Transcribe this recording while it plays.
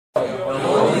Holy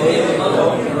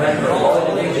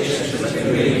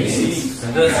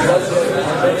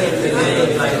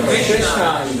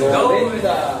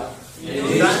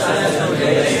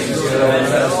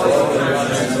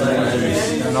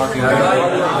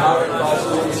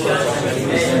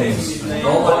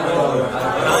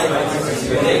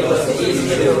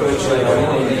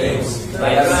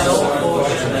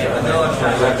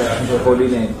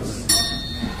names.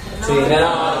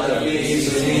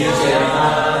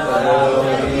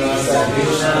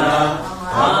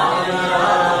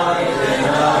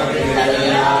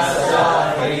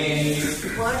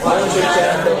 One should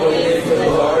chant the holy name of the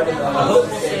Lord in the humble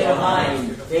state of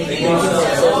mind, thinking of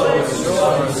himself as a straw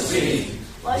on the street.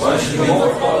 One should be more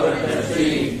tolerant than a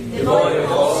tree, devoid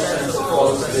of all sense of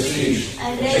false prestige,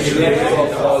 and regardful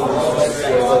of all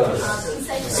respect for others.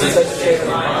 In such a state of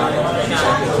mind, one can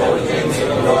chant the holy names of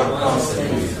the Lord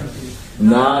constantly.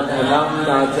 Na dhanam,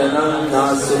 na janam, na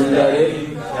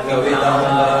sundarim, kavitam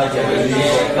na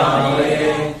jagadishekame,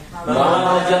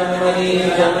 ma janmani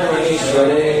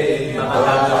janmanishware,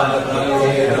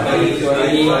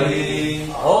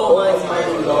 Oh,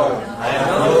 Almighty Lord, I have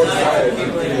no desire to be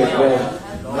with men,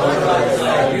 nor do I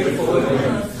desire beautiful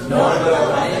women, nor do I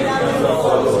want any of your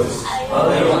followers.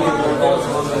 Only one who proposes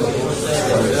what you say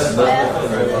is better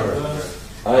forever.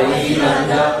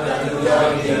 Ainanda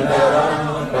Pranujagindharam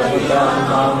Pavitam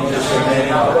Mam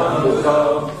Yashamenavam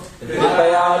Dukham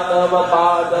Kripaya Tava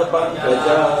Pada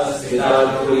Pankaja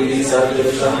Sritadri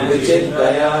Sadrisham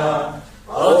Vichintaya.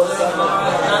 Oh,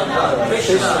 Samananda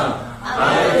Krishna, I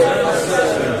am your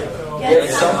servant, yet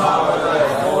somehow I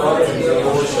have fallen in the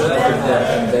ocean of death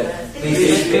and death.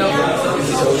 Please fill me from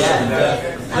this ocean of death,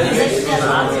 and take me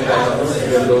back to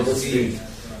your lotus feet.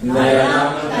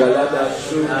 Nayanam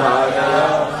Galadashu Bhagaya,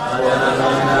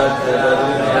 Adananda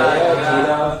Dadadaya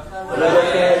Kira,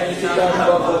 Prabhake Nishitam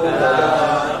Bhagavata,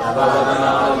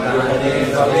 Bhagavanam Grahane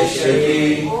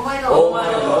Bhavishyati. Oh my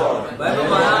Lord, when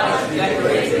my eyes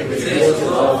decorated with this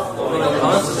love, when the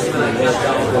consciousness when I get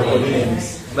down the holy names,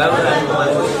 when will I know my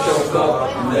voice choke up,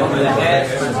 and when will the head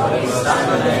turn to me, stand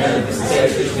on the head and say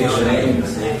with your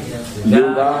names.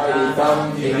 Yugaitam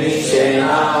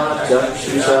Vinishena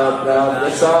Chakshusha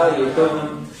Prabhasayitum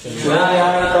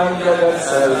Shunayaitam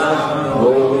Jagat-sarvam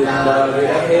Govinda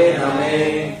Virahe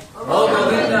Name. Oh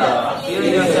Govinda,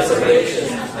 feeling your separation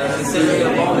and considering a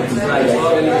moment to fly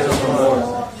 12 years of the Lord.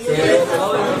 Tears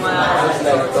flowing from my eyes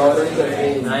like torrents of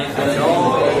rain, and I can no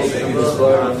ways in this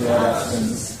world in your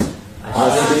absence.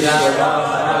 Asishyaram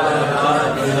Adhanam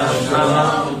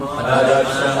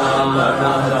Adhakshanam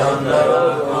Adhanam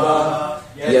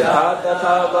Yatha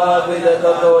tatha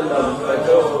bhavidatato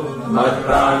lampato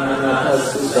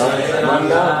matprananathassu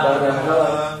samanaparaha.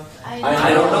 I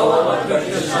don't know what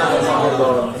Krishna is all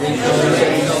about.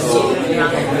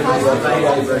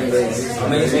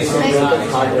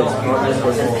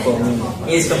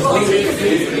 He is completely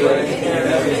free to do anything and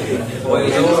everything. For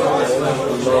his own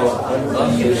Lord,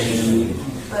 love you.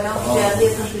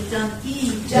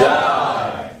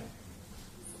 Jai.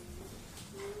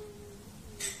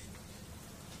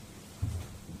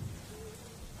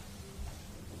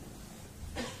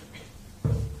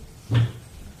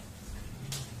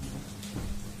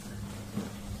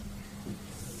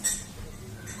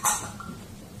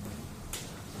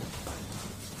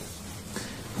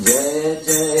 Jaya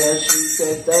Jaya Shri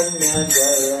Chaitanya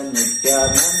Jaya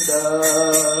Nityananda.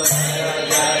 Jaya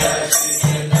Jaya Shri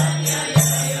Chaitanya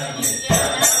Jaya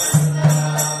Nityananda.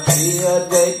 Shri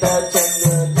Advaita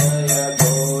Chandra Jaya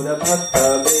Gaura Bhakta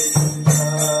Vrinda.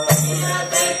 Shri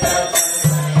Advaita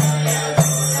Chandra Jaya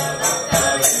Gaura Bhakta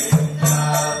Vrinda.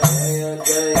 Jaya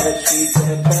Jaya Shri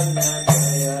Chaitanya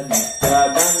Jaya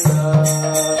Nityananda.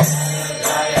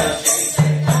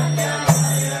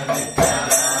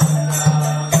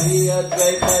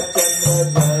 Advaita Chandra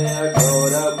Jaya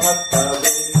Gaura Bhakta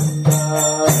Vrinda.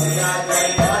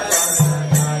 Advaita Chandra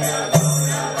Jaya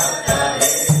Gaura Bhakta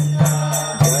Vrinda.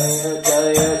 Jaya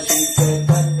Jaya Shri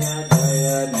Chaitanya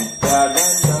Jaya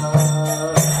Nityananda.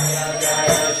 Jaya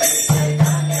Jaya Shri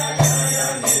Chaitanya Jaya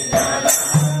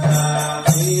Nityananda.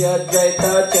 Shri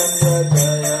Advaita Chandra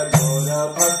Jaya Gaura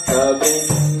Bhakta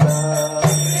Vrinda.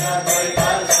 Advaita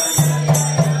Chandra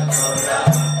Jaya Gaura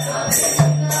Bhakta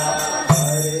Vrinda.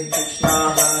 Hare Krishna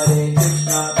Hare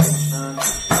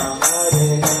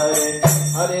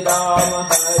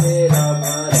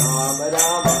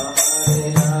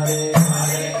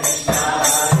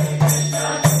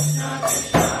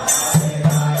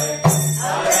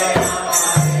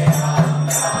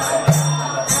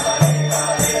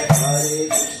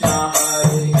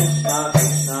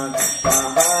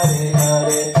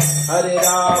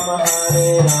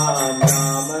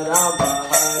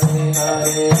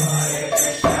Hare, Hare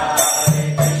Krishna,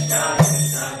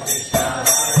 Krishna Krishna,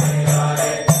 Hare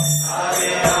Hare,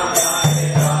 Hare Rama,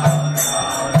 Hare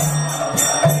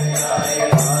Hare,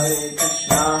 Hare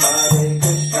Krishna,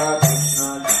 Krishna Krishna,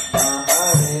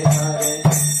 Hare Hare,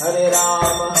 Hare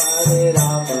Rama,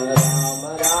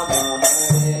 Rama Rama,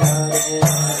 Hare Hare,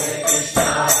 Hare Krishna,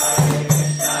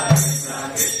 Krishna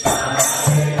Krishna,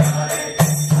 Hare Hare,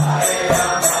 Hare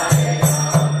Rama,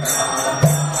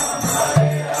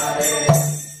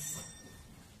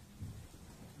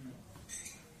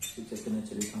 Chaitanya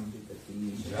Charitamrita ki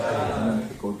jai,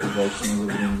 Koti Vaishnava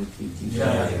Vrinda ki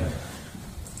jai.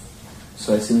 So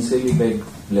I sincerely beg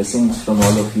blessings from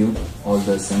all of you, all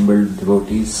the assembled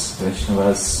devotees,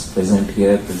 Vaishnavas present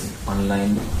here, present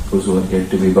online, those who are yet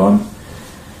to be gone,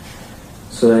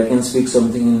 so that I can speak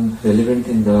something relevant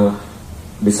in the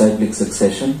disciplic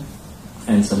succession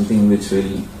and something which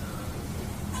will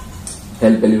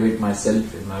help elevate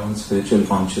myself in my own spiritual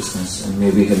consciousness and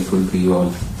may be helpful to you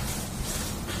all.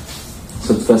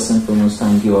 So first and foremost,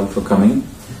 thank you all for coming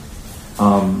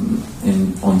on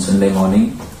Sunday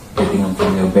morning, getting up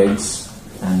from your beds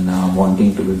and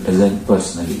wanting to be present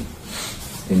personally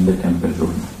in the temple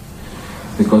room.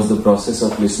 Because the process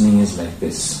of listening is like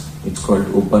this. It's called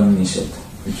Upanishad,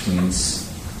 which means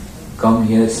come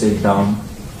here, sit down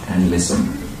and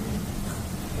listen.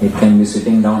 It can be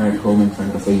sitting down at home in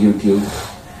front of a YouTube,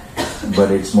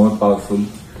 but it's more powerful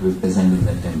to be present in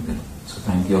the temple. So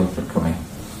thank you all for coming.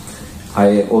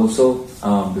 I also,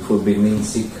 before beginning,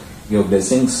 seek your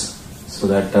blessings so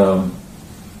that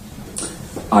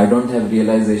I don't have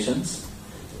realizations,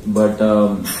 but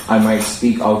I might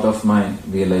speak out of my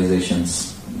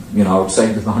realizations,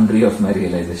 outside the boundary of my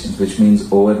realizations, which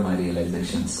means over my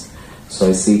realizations. So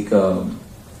I seek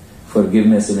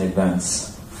forgiveness in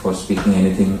advance for speaking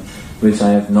anything which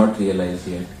I have not realized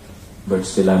yet, but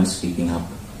still I am speaking up.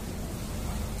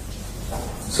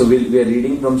 So we are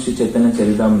reading from Sri Chaitanya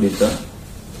Charitamrita,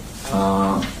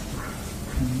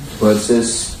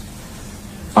 verses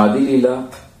Adi Leela,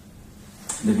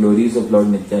 the glories of Lord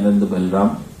Nityananda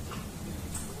Balram,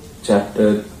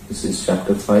 this is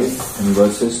chapter 5, and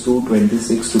verses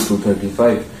 226 to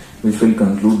 235, which will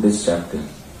conclude this chapter.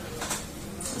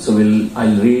 So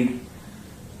I'll read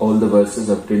all the verses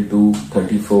up till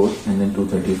 234, and then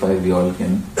 235 we all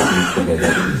can read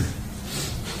together.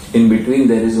 In between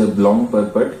there is a long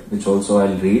purport, which also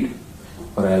I'll read,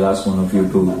 or I'll ask one of you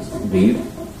to read.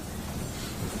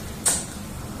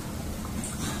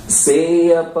 Se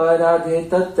aparadhe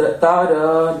tatra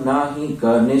tara nahi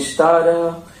ka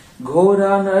nishtara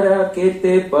ghora nara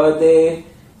kete pade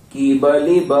ki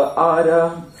bali ba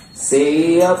ara.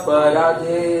 Se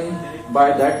aparadhe,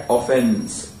 by that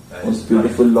offense. Most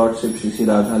beautiful Lordship Shri Shri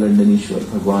Radha Landanishwar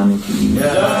Bhagwan ki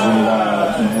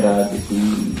Maharaj ki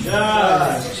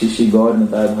Shri Shri Gaur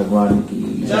Nitai Bhagwan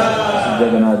ki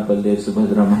Jagannath Baldev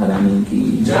Subhadra Maharani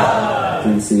ki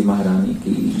Tulsi Maharani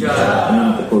ki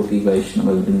Ananta Koti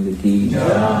Vaishnava Vrinda ki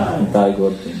Nitai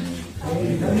Gaur Prema.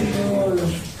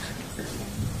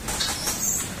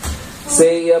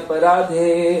 Say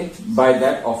aparadhe, by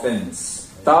that offense.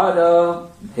 Tara,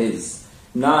 his.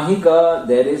 Nahika,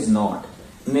 there is not.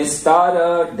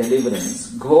 Nistara,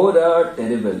 deliverance. Ghora,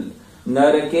 terrible.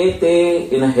 Narakete,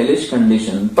 in a hellish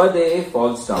condition. Pade,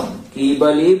 falls down.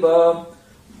 Kibaliba,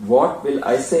 what will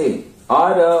I say?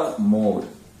 Ara, more.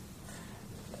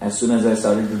 As soon as I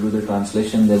started to do the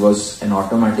translation, there was an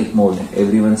automatic mode.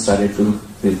 Everyone started to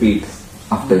repeat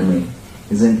after me.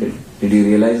 Isn't it? Did you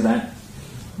realize that?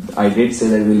 I did say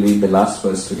that we'll read the last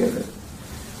verse together.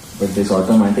 But this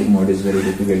automatic mode is very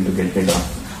difficult to get rid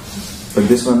of. But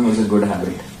this one was a good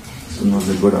habit. This one was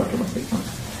a good automatic mode.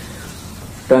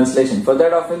 Translation. For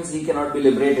that offense he cannot be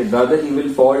liberated. Rather he will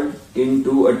fall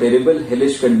into a terrible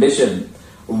hellish condition.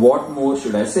 What more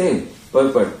should I say?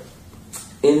 Purport.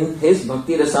 In his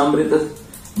Bhakti Rasamrita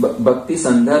Bhakti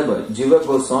Sandarbha, Jiva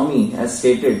Goswami has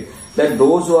stated that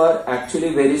those who are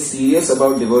actually very serious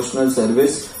about devotional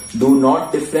service do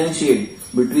not differentiate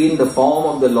between the form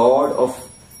of the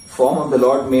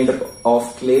Lord made up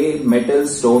of clay, metal,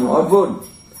 stone or wood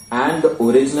and the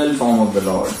original form of the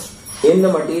Lord. In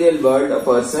the material world, a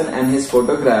person and his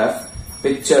photograph,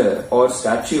 picture or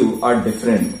statue are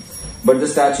different. But the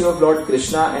statue of Lord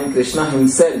Krishna and Krishna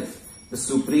himself, the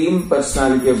Supreme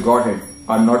Personality of Godhead,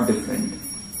 are not different.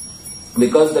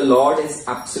 Because the Lord is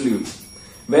absolute.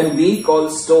 When we call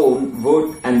stone,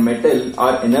 wood and metal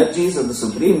are energies of the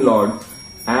Supreme Lord,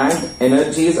 and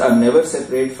energies are never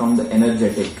separate from the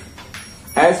energetic.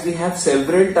 As we have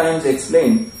several times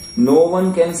explained, no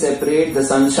one can separate the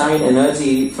sunshine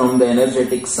energy from the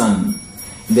energetic sun.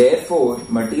 Therefore,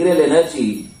 material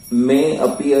energy may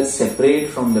appear separate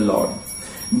from the Lord,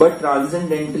 but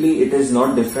transcendently it is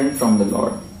not different from the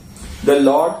Lord. The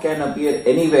Lord can appear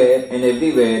anywhere and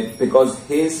everywhere because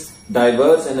His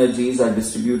diverse energies are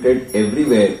distributed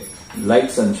everywhere like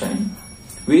sunshine.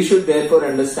 We should therefore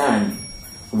understand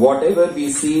whatever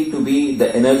we see to be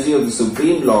the energy of the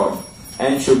Supreme Lord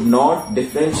and should not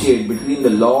differentiate between the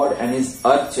Lord and His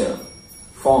archer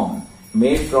form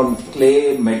made from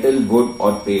clay, metal, wood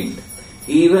or paint.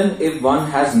 Even if one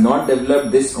has not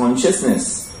developed this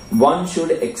consciousness, one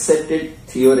should accept it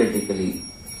theoretically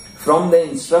from the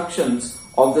instructions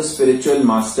of the spiritual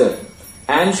master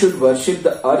and should worship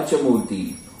the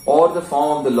Archamurti or the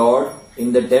form of the Lord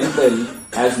in the temple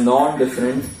as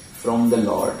non-different from the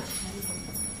Lord.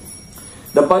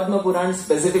 The Padma Puran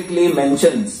specifically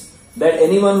mentions that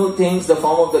anyone who thinks the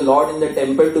form of the Lord in the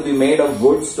temple to be made of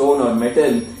wood, stone or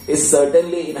metal is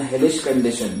certainly in a hellish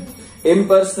condition.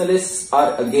 Impersonalists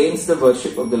are against the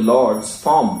worship of the Lord's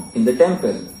form in the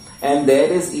temple, and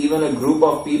there is even a group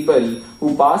of people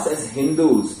who pass as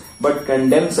Hindus but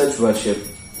condemn such worship.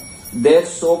 Their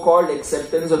so-called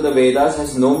acceptance of the Vedas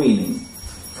has no meaning.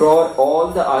 For all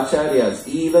the Acharyas,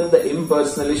 even the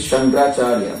impersonalist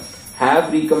Shankaracharya,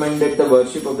 have recommended the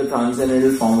worship of the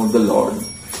transcendental form of the Lord.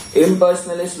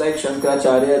 Impersonalists like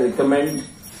Shankaracharya recommend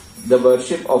the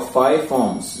worship of 5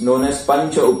 forms known as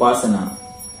Pancha Upasana,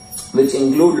 which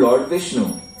include Lord Vishnu.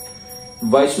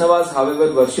 Vaishnavas,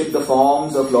 however, worship the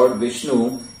forms of Lord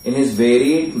Vishnu in his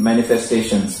varied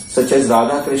manifestations, such as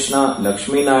Radha Krishna,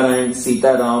 Lakshmi Narayan,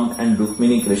 Sita Ram and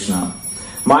Rukmini Krishna.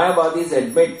 Mayavadis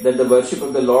admit that the worship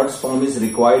of the Lord's form is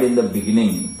required in the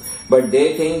beginning, but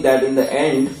they think that in the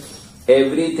end,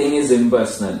 everything is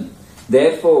impersonal.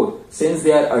 Therefore, since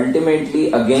they are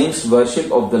ultimately against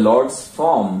worship of the Lord's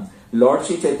form, Lord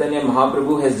Sri Chaitanya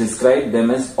Mahaprabhu has described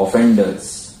them as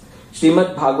offenders.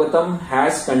 Srimad Bhagavatam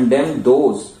has condemned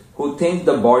those who think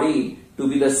the body to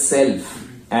be the self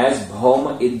as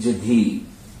Bhauma Ijjadhi.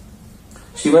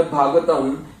 Srimad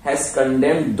Bhagavatam has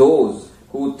condemned those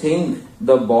who think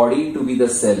the body to be the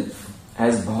self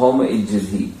as Bhauma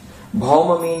Ijjadhi.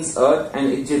 Bhauma means earth and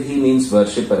Ijjadhi means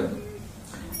worshipper.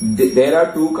 There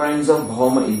are 2 kinds of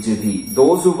Bhauma Ijjadhi.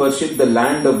 Those who worship the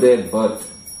land of their birth,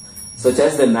 such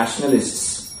as the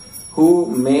nationalists,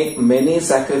 who make many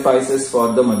sacrifices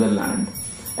for the motherland,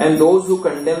 and those who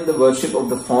condemn the worship of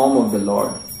the form of the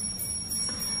Lord.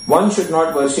 One should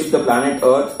not worship the planet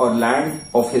Earth or land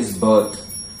of his birth,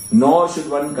 nor should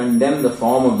one condemn the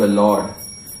form of the Lord,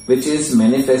 which is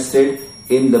manifested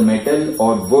in the metal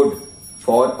or wood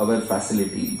for our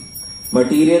facility.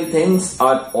 Material things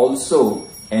are also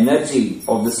energy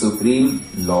of the Supreme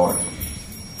Lord.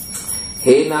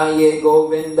 He na ye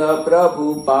Govinda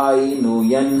Prabhu pai nu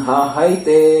yanha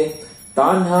haite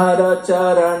tanhara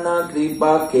charana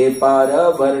kripa ke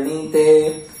para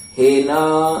varnite. He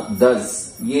na,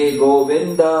 thus ye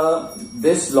Govinda,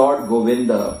 this Lord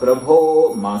Govinda,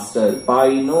 Prabhu, Master,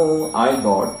 pai nu, I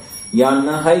God,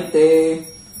 yanha haite,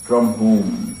 from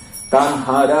whom,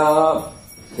 tanhara,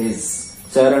 his,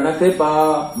 charana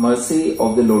kripa, mercy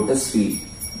of the lotus feet,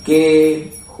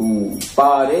 ke, who,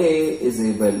 pare is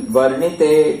able,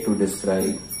 varnite, to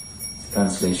describe.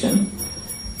 Translation.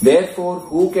 Therefore,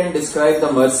 who can describe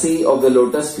the mercy of the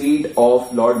lotus feet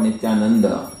of Lord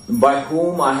Nityananda, by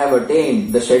whom I have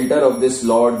attained the shelter of this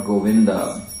Lord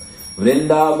Govinda?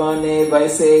 Vrindavane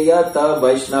Vaiseyata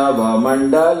Vaishnava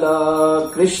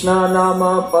Mandala Krishna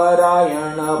Nama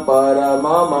Parayana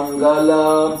Parama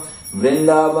Mangala.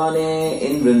 Vrindavane,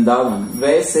 in Vrindavan,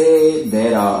 Vaise,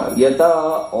 there are,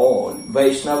 Yata, all,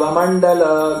 Vaishnava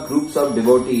Mandala, groups of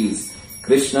devotees,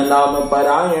 Krishna Nama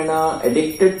Parayana,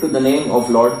 addicted to the name of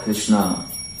Lord Krishna,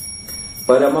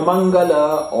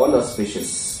 Paramamangala, all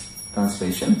auspicious.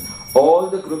 Translation. All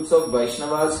the groups of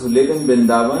Vaishnavas who live in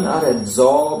Vrindavan are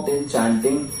absorbed in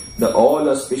chanting the all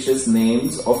auspicious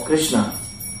names of Krishna.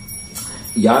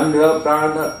 Yandra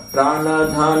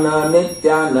Pranadhana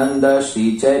Nityananda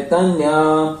Shri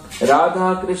Chaitanya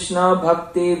Radha Krishna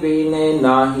Bhakti Vine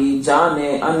Nahi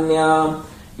Jane Anya.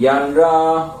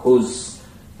 Yandra, whose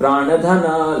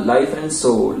Pranadhana, life and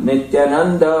soul,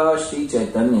 Nityananda Shri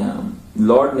Chaitanya,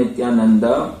 Lord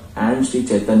Nityananda and Shri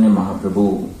Chaitanya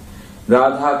Mahaprabhu.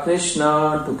 Radha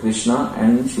Krishna, to Krishna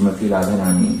and Srimati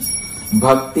Radharani.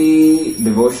 Bhakti,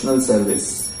 devotional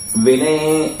service.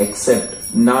 Vinay, accept.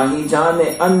 Nahi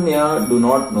jane anya, do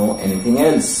not know anything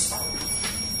else.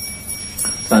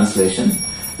 Translation.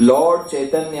 Lord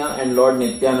Chaitanya and Lord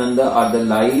Nityananda are the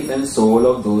life and soul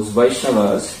of those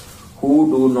Vaishnavas who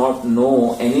do not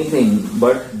know anything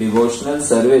but devotional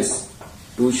service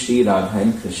to Shri Radha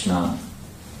and Krishna.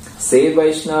 Se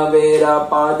Vaishnavera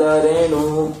Pada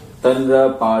Renu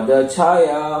Tanra Pada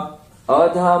Chaya,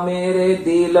 Adha Mere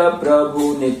Dila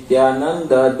Prabhu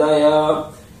Nityananda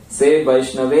Daya. Say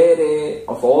Vaishnavere,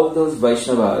 of all those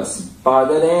Vaishnavas,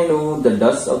 Padarenu, the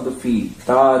dust of the feet,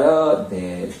 Tara,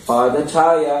 there,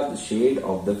 Padachaya, the shade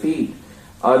of the feet,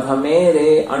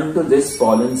 Adhamere, unto this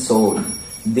fallen soul,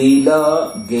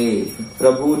 Dila gave,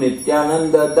 Prabhu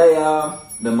Nityananda Daya,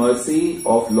 the mercy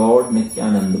of Lord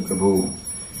Nityananda Prabhu.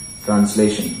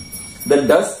 Translation. The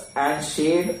dust and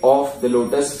shade of the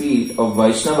lotus feet of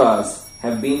Vaishnavas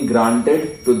have been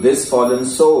granted to this fallen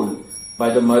soul by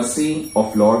the mercy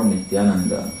of Lord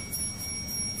Nityananda.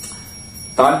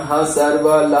 Tanha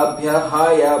sarva labhya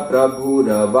haya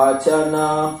prabhura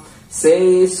vachana,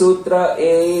 se sutra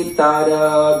e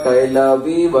tara kaila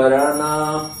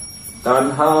vivarana.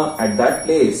 Tanha, at that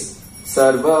place,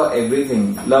 sarva,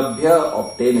 everything, labhya,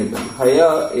 obtainable,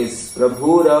 haya is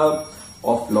prabhura,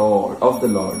 of the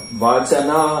Lord,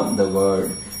 vachana, the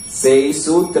word, se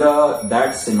sutra,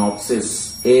 that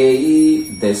synopsis, e,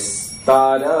 this,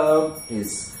 Tara,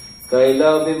 his,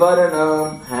 Kaila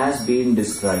Vivarana, has been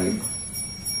described.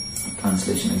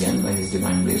 Translation again by His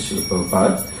Divine Grace Srila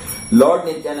Prabhupada. Lord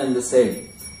Nityananda said,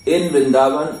 in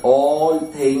Vrindavan all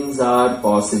things are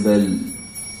possible.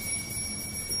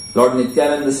 Lord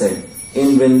Nityananda said,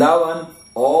 in Vrindavan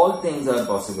all things are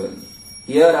possible.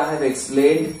 Here I have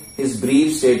explained his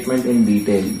brief statement in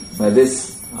detail. By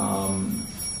this,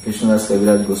 Krishnadas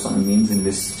Kaviraj Goswami means in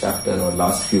this chapter or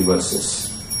last few verses.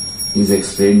 He's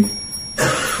explained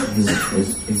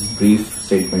his brief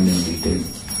statement in detail.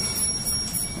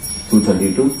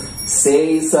 232.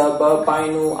 Say saba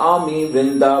painu ami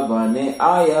vrindavane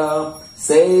aya,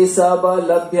 say saba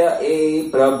labhya e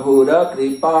prabhura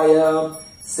kripaya,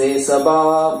 say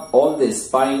saba, all this,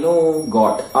 painu,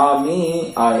 got,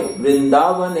 ami, I,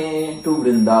 vrindavane, to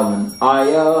Vrindavan,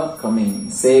 aya, coming,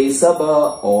 say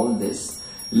saba, all this,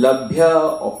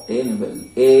 labhya, obtainable,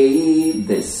 e,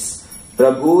 this,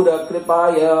 Prabhura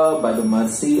Kripaya, by the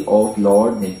mercy of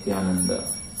Lord Nityananda.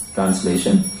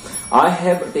 Translation. I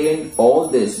have attained all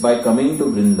this by coming to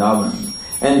Vrindavan,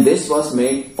 and this was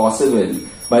made possible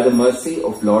by the mercy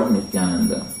of Lord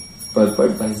Nityananda.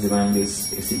 Purport by His Divine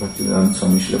Grace A.C. Bhaktivedanta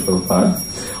Swami Srila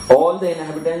Prabhupada. All the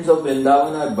inhabitants of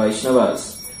Vrindavan are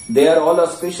Vaishnavas. They are all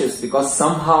auspicious because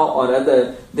somehow or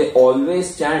other they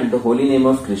always chant the holy name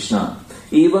of Krishna.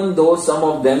 Even though some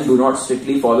of them do not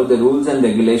strictly follow the rules and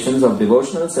regulations of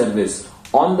devotional service,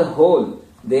 on the whole,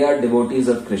 they are devotees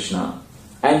of Krishna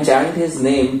and chant His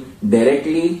name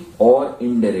directly or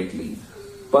indirectly,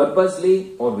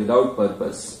 purposely or without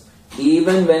purpose.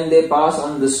 Even when they pass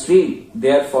on the street,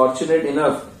 they are fortunate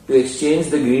enough to exchange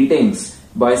the greetings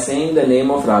by saying the name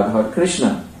of Radha or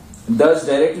Krishna. Thus,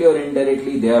 directly or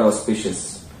indirectly, they are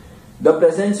auspicious. The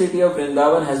present city of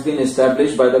Vrindavan has been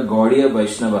established by the Gaudiya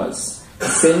Vaishnavas,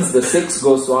 since the 6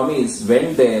 Goswamis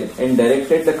went there and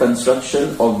directed the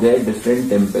construction of their different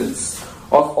temples.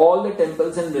 Of all the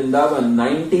temples in Vrindavan,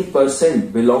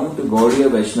 90% belong to Gaudiya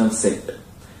Vaishnava sect,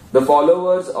 the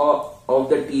followers of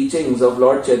the teachings of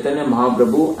Lord Chaitanya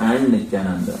Mahaprabhu and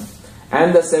Nityananda.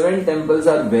 And the 7 temples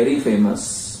are very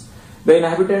famous. The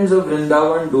inhabitants of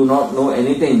Vrindavan do not know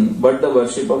anything but the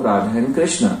worship of Radha and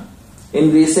Krishna.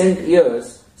 In recent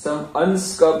years, some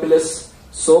unscrupulous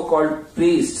so-called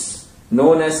priests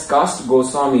known as caste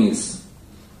Goswamis,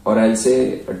 or I'll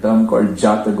say a term called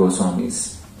Jata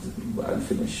Goswamis. I'll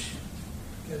finish.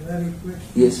 Can I request?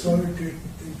 Yes. Sorry to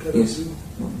interrupt Yes. you.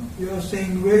 You are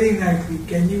saying very nicely.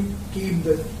 Can you keep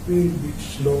the speed bit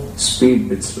slow? Speed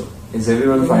bit slow. Is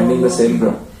everyone finding the same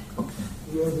problem? Okay.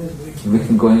 You are just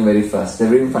We're going very fast.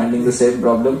 Everyone finding the same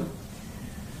problem?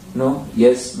 No?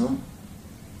 Yes? No?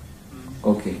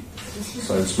 Okay.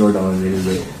 So I'll slow down a little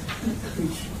bit.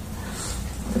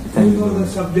 Thank you know you. the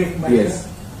subject matter. Yes.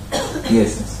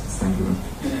 Yes. Thank you.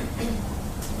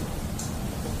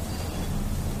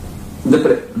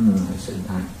 I said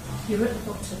that. You read the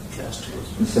book, sir?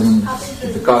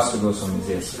 The caste Goswamis,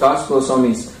 yes. Caste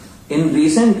Goswamis. In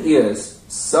recent years,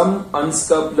 some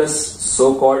unscrupulous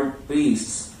so-called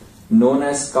priests known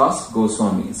as caste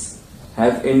Goswamis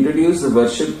have introduced the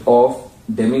worship of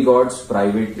demigods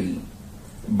privately,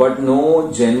 but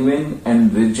no genuine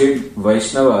and rigid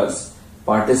Vaishnavas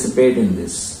participate in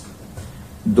this.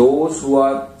 Those who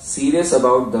are serious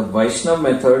about the Vaishnava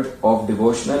method of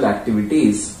devotional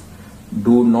activities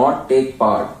do not take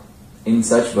part in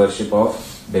such worship of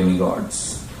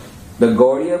demigods. The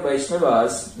Gaudiya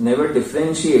Vaishnavas never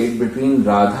differentiate between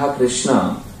Radha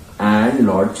Krishna and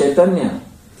Lord Chaitanya.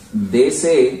 They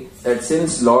say that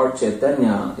since Lord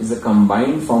Chaitanya is a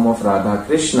combined form of Radha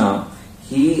Krishna,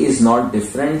 he is not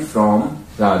different from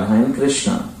Radha and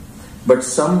Krishna. But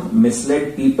some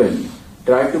misled people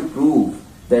try to prove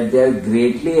that they are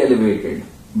greatly elevated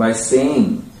by saying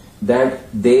that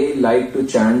they like to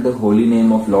chant the holy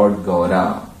name of Lord Gaura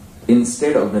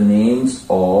instead of the names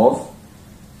of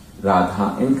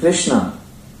Radha and Krishna.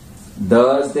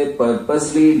 Thus they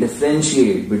purposely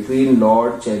differentiate between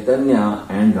Lord Chaitanya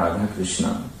and Radha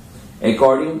Krishna.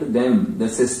 According to them, the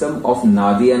system of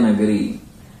Nadia Nagari,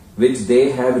 which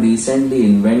they have recently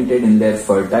invented in their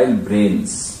fertile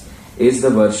brains, is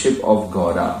the worship of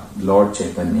Gaura, Lord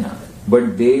Chaitanya.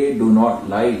 But they do not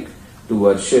like to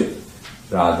worship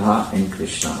Radha and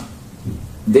Krishna.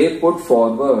 They put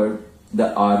forward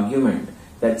the argument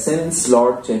that since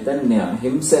Lord Chaitanya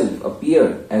himself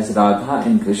appeared as Radha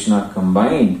and Krishna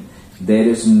combined, there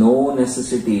is no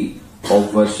necessity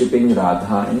of worshipping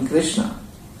Radha and Krishna.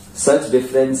 Such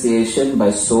differentiation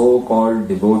by so-called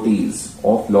devotees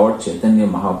of Lord Chaitanya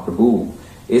Mahaprabhu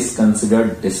is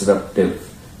considered disruptive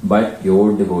by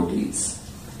pure devotees.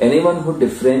 Anyone who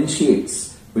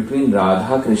differentiates between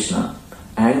Radha Krishna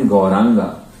and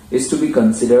Gauranga is to be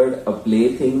considered a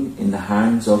plaything in the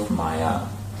hands of Maya.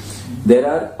 There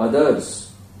are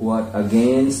others who are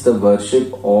against the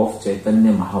worship of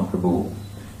Chaitanya Mahaprabhu,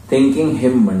 thinking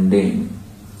him mundane.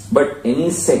 But any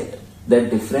sect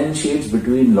that differentiates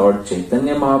between Lord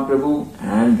Chaitanya Mahaprabhu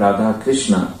and Radha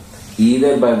Krishna,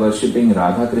 either by worshipping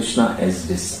Radha Krishna as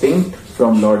distinct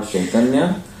from Lord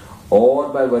Chaitanya or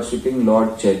by worshipping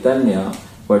Lord Chaitanya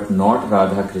but not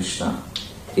Radha Krishna,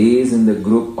 is in the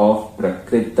group of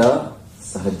Prakrita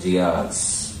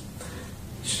Sahajiyas.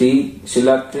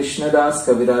 Srila Krishnadas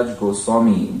Kaviraj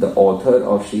Goswami, the author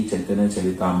of Sri Chaitanya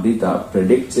Charitamrita,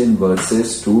 predicts in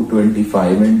verses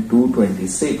 225 and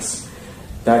 226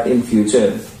 that in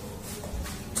future,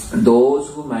 those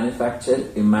who manufacture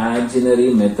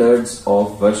imaginary methods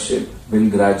of worship will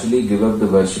gradually give up the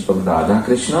worship of Radha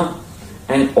Krishna,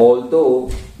 and although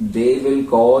they will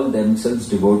call themselves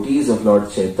devotees of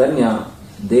Lord Chaitanya,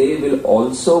 they will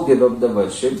also give up the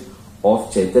worship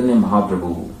of Chaitanya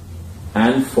Mahaprabhu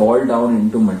and fall down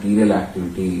into material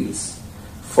activities.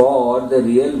 For the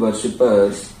real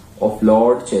worshippers of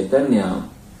Lord Chaitanya,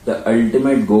 the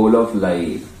ultimate goal of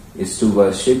life is to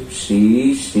worship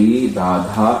Sri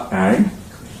Radha and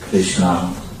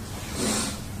Krishna.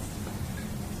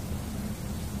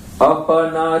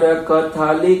 Apanar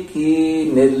katha likhi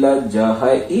nirlajja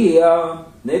hai iya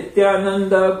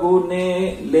Nityananda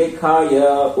gune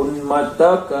lekhaya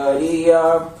unmata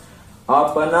kariya.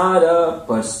 Apanara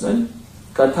personal,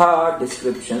 katha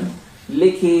description,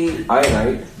 likhi I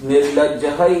write,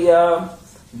 nirlajjahaya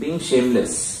being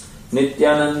shameless,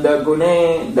 Nityananda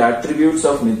gune the attributes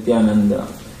of Nityananda,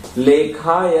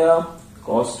 lekhaya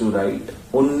cause to write,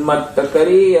 unmatta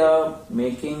kariya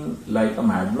making like a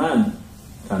madman.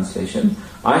 Translation: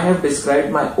 I have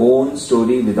described my own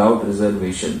story without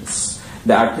reservations.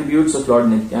 The attributes of Lord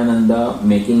Nityananda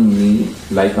making me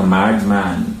like a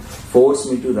madman force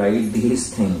me to write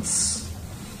these things.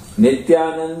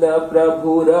 Nityananda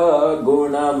Prabhura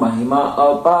Guna Mahima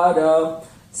Apara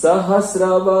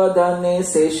Sahasravadane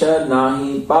Sesha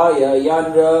Nahi Paya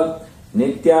Yandra.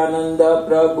 Nityananda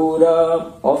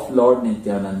Prabhura of Lord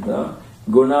Nityananda,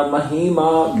 Guna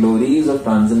Mahima, glories of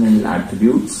transcendental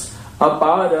attributes,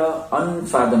 Apara,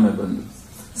 unfathomable,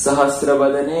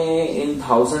 Sahasravadane, in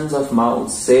thousands of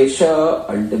mouths, Sesha,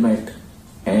 ultimate,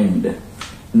 end.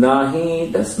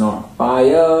 Nahi, does not,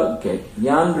 Paya, get,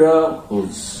 Yandra,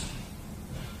 whose.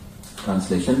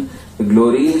 Translation: the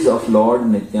glories of Lord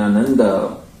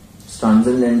Nityananda's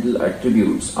transcendental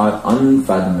attributes are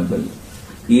unfathomable.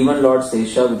 Even Lord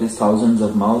Sesha with his thousands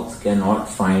of mouths cannot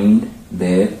find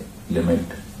their limit.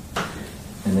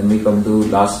 And then we come to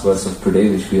last verse of today,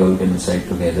 which we all can recite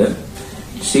together.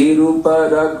 Shri Rupa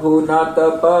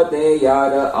Raghunatha Pade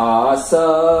Yara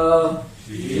Asa.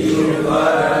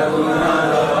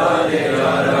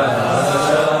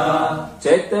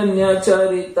 Chaitanya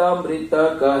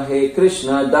Charitamrita Kahe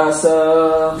Krishna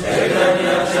Dasa.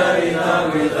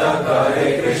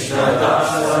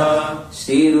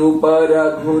 Shri Rupa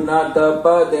Raghunatha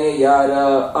Pade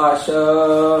Yara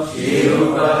Asha.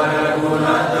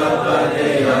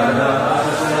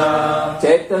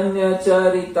 Chaitanya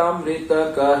Charitamrita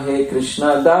Kahe Krishna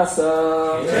Dasa.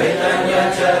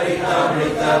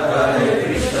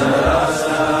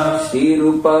 Shri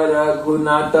Rupa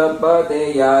Raghunatha Pade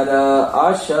Yara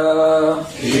Asha.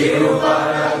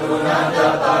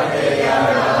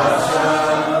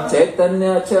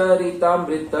 Chaitanya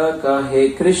Charitamrita Kahe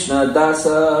Krishna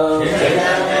Dasa.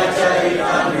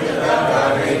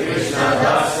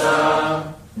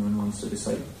 Anyone wants to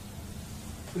recite?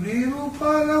 Shri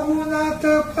Rupa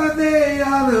Raghunatha Pade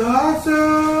Yara Asa.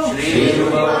 Shri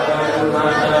Rupa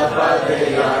Raghunatha Pade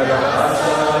Yara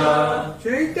Asa.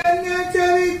 चैतन्य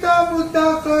चरितामृत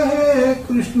कहे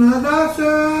कृष्णदास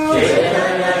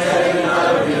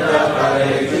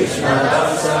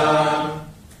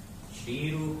श्री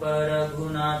रूप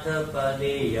रघुनाथ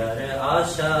पदे यर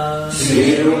आशा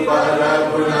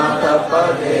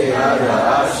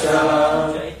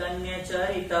चैतन्य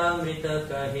चरितामृत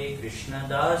कहे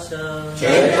कृष्णदास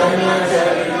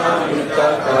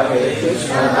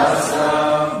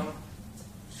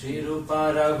श्री रूप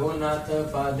रघुनाथ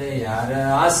पदे यार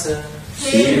आस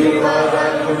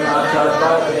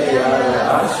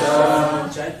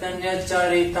चैतन्य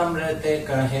चरितामृत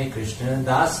कहे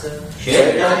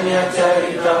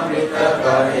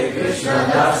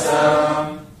कृष्णदास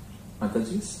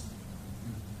माताजी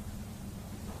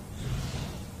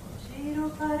श्री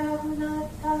रूप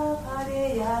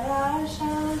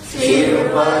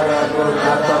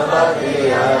रघुनाथ पदे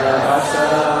यार आशा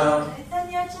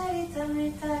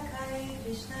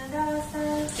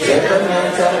चैतन्य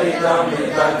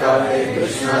चरितामृत कहे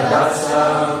कृष्णदास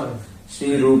श्री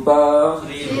रूपा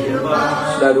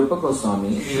श्री रूप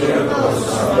गोस्वामी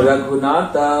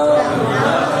रघुनाथ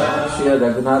श्री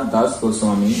रघुनाथ दास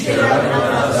गोस्वामी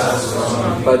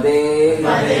पदे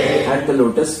at the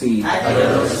lotus feet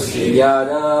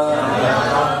yara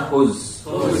whose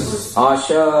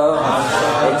asha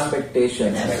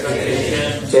expectation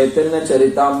Chaitanya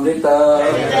Charitamrita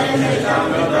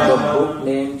the book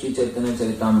named Shri Chaitanya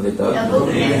Charitamrita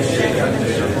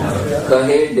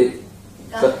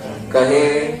kahe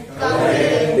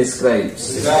describes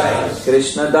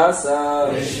Krishnadasa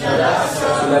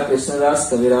Srila Krishnadas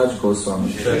Kaviraj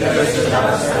Goswami.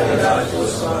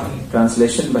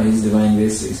 Translation by His Divine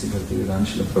Grace Sri Bhaktivedanta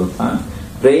Srila Prabhupada.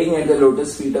 Praying at the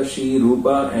lotus feet of Shri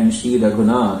Rupa and Shri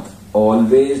Raghunath,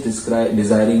 always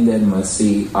desiring their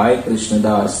mercy, I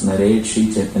Krishnadas narrate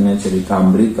Shri Chaitanya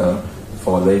Charitamrita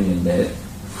following in their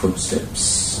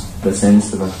footsteps. Presents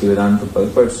the Bhaktivedanta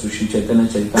purpose to Shri Chaitanya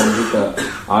Charitamrita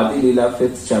Adi Leela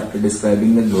 5th chapter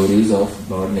describing the glories of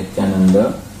Lord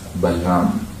Nityananda Balram.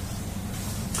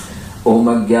 Om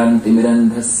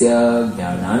Agyantimirandhasya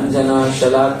Jnananjana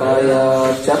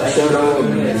Shalakaya Chaksharo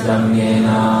Militam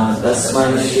Yena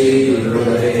Tasmai Shri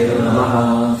Gurave Namaha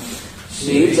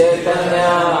Shri Chaitanya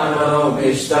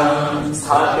Manobhishtam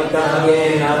Sthapitam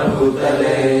Yena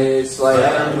Bhutale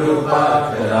Swayam Rupa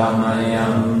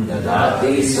Karamayam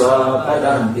Dadati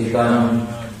Swapadantikam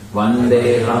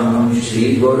Vandeham Shri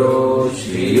Guru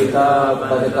Shri Yuta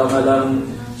Padakamalam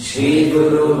Shri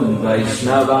Guru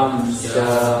Vaishnavam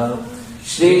Scha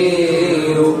Shri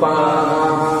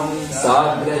Rupam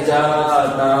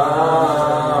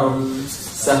Sagrajatam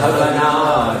Sahagana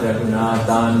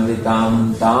Raghunatanvitam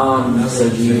Tam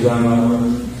Sajivam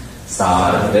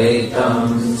Sarvetam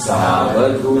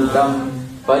Savadhutam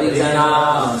Parijana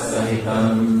Sahitam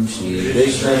Shri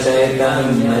Krishna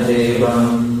Chaitanya Devam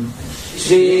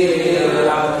Shri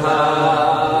Radha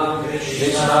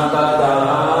Krishna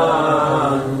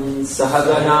Padam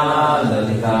Sahagana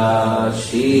Lalita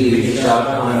Shri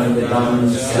Shakhanvitam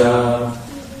Sya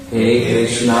He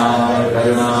Krishna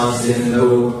Karuna Sindhu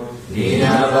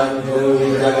Dinabandhu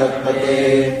Jagatpate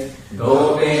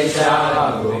Gopesha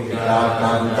Gopika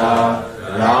Kanta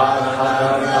Radha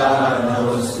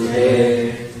Namaste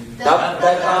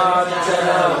Tapta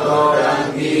Kanchana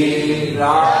Gaurangi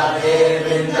Radhe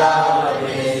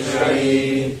Vrindaveshwari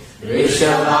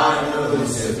Rishabhanu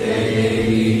Sute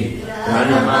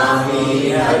Pranamami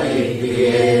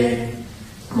Haripriye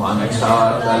Mancha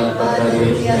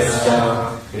Kalpatarubhyascha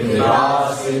Kripa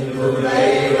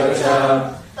Sindhurevacha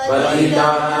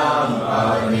Palitanam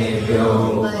Pavanebhyo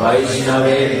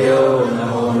Vaishnavebhyo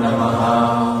Namo Namaha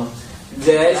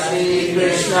Jai Shri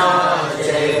Krishna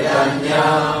Chaitanya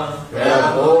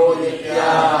Prabhu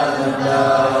Nityananda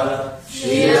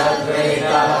Shri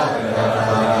Advaita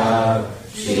Gadadhar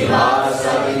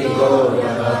Srivasadi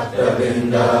Gaura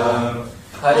Bhakta-vrinda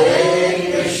Hare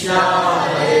Krishna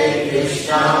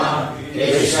Krishna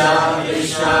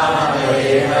Krishna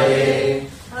Hare Hare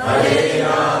Hare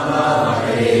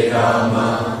Rama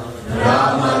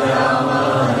Rama Rama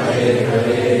Hare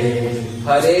Hare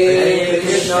Hare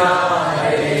Krishna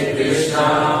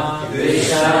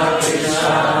Krishna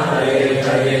Krishna Hare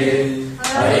Hare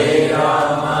Hare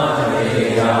Rama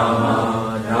Rama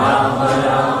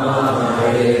Rama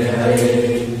Hare Hare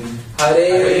Hare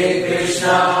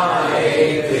Krishna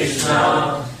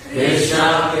Krishna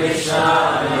Krishna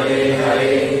Hare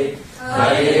Hare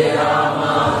Hare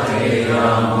Rama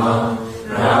Rama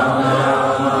Rama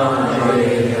Hare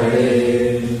Hare.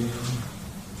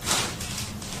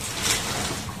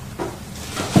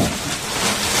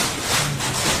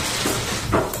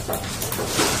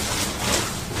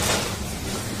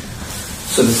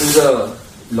 So this is a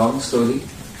long story.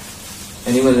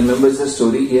 Anyone remembers the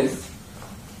story here?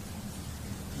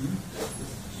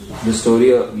 The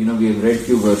story of, we have read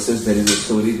few verses. There is a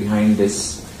story behind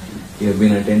this. We have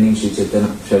been attending Sri Chaitanya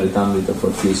Charitamrita for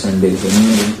a few Sundays.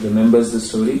 Anyone remembers the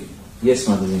story? Yes,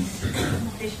 Madhavi.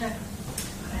 Krishna,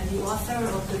 the author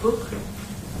of the book,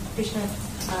 Krishna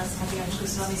Kaviraj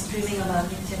Goswami is dreaming about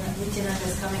Nityananda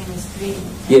is coming in his dream.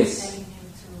 Yes. Telling him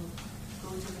to go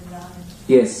to Vrindavan.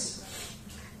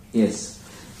 Yes.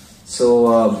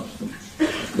 So,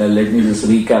 let me just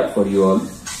recap for you all.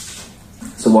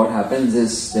 So what happens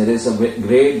is, there is a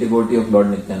great devotee of Lord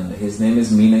Nityananda. His name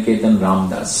is Meenaketan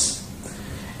Ramdas.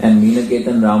 And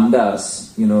Meenaketan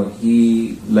Ramdas,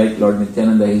 he, like Lord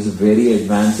Nityananda, he is very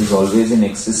advanced, he is always in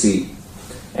ecstasy.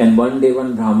 And one day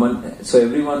one Brahman, so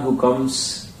everyone who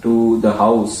comes to the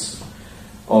house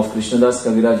of Krishnadas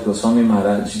Kaviraj Goswami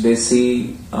Maharaj, they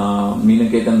see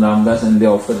Meenaketan Ramdas and they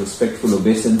offer respectful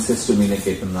obeisances to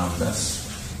Meenaketan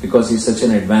Ramdas, because he is such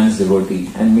an advanced devotee.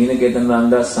 And Meenaketan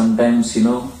Ramdas sometimes,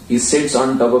 he sits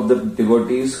on top of the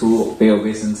devotees who pay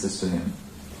obeisances to him,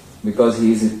 because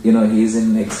he is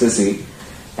in ecstasy,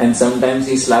 and sometimes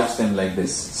he slaps them like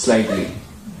this, slightly.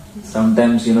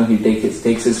 Sometimes, he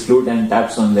takes his flute and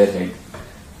taps on their head.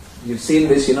 You've seen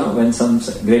this, when some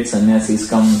great sannyasis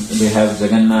come, they have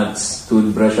Jagannath's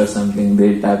toothbrush or something,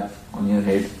 they tap on your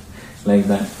head like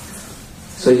that.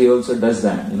 So he also does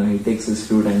that, he takes his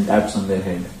flute and taps on their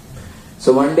head.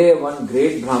 So one day, one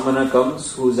great Brahmana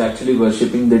comes who is actually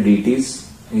worshipping the deities.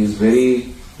 He is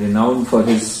very renowned for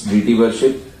his deity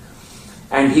worship.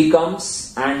 And he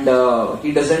comes and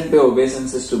he doesn't pay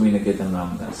obeisances to Meenaketan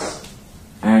Ramdas.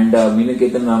 And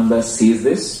Meenaketan Ramdas sees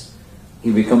this,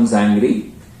 he becomes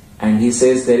angry, and he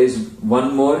says, there is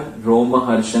one more Roma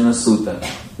Harshana Sutta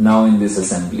now in this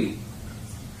assembly.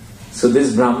 So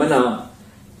this Brahmana,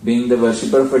 being the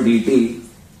worshipper of a deity,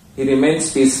 he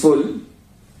remains peaceful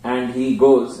and he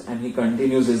goes and he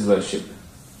continues his worship.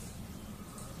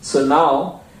 So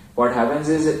now, what happens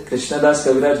is that Krishnadas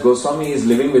Kaviraj Goswami is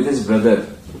living with his brother.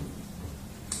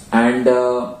 And,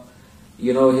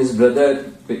 his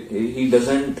brother, he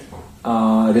doesn't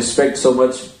respect so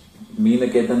much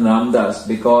Meenaketan Ramdas,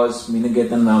 because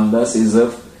Meenaketan Ramdas is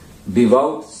a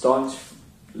devout, staunch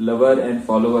lover and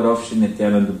follower of Sri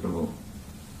Nityananda Prabhu.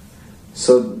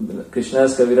 So,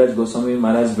 Krishnadas Kaviraj Goswami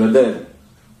Maharaj's brother,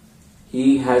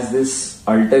 he has this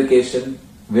altercation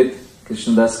with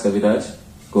Krishnadas Kaviraj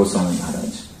Goswami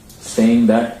Maharaj, saying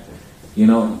that,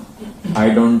 I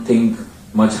don't think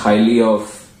much highly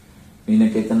of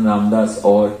Meenaketan Ramdas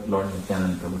or Lord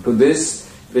Nityananda Prabhu. To this,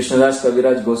 Krishnadas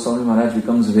Kaviraj Goswami Maharaj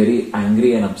becomes very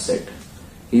angry and upset.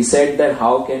 He said that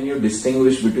how can you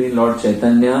distinguish between Lord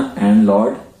Chaitanya and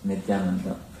Lord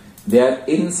Nityananda? They are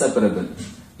inseparable.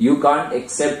 You can't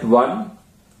accept one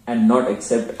and not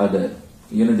accept other.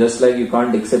 Just like you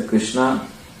can't accept Krishna,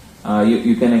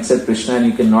 you can accept Krishna and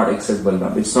you cannot accept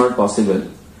Balaram. It's not possible.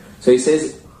 So he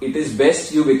says, it is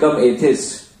best you become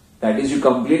atheist. That is, you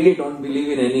completely don't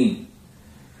believe in any.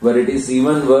 But it is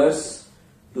even worse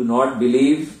to not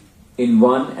believe in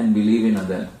one and believe in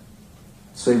other.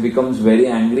 So he becomes very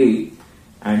angry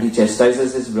and he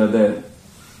chastises his brother.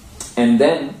 And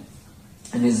then,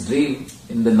 in his dream,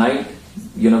 in the night,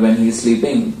 when he is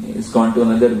sleeping, he's gone to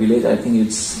another village. I think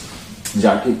it's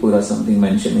Jatipura, something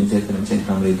mentioned in Chaitanya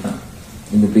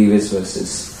Charitamrita in the previous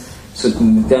verses. So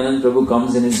Nityananda Prabhu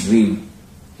comes in his dream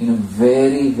in a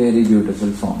very, very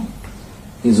beautiful form,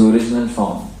 his original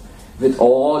form, with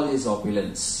all his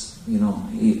opulence,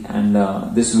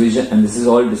 this vision, and this is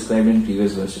all described in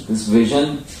previous verses. This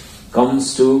vision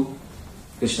comes to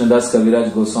Krishnadas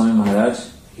Kaviraj Goswami Maharaj.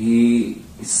 He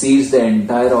sees the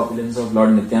entire opulence of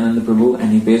Lord Nityananda Prabhu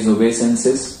and he pays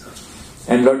obeisances.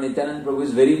 And Lord Nityananda Prabhu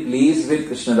is very pleased with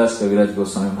Krishnadas Kaviraj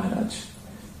Goswami Maharaj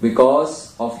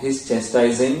because of his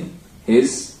chastising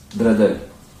his brother.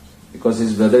 Because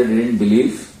his brother didn't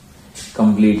believe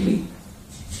completely.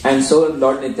 And so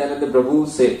Lord Nityananda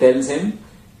Prabhu tells him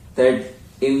that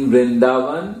in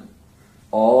Vrindavan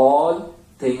all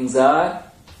things are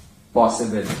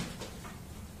possible.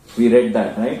 We read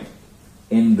that, right?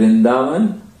 In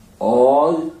Vrindavan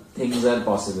all things are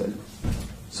possible.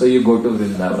 So you go to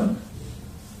Vrindavan.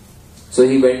 So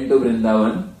he went to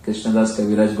Vrindavan, Krishnadas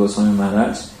Kaviraj Goswami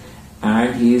Maharaj,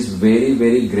 and he is very,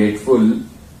 very grateful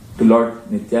to Lord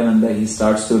Nityananda. He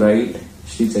starts to write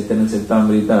Sri Chaitanya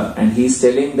Charitamrita, and he is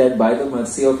telling that by the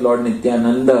mercy of Lord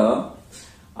Nityananda,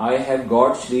 I have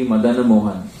got Sri Madana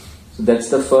Mohan. So that's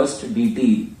the first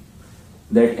deity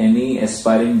that any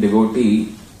aspiring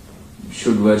devotee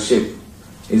should worship,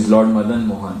 is Lord Madan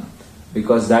Mohan,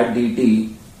 because that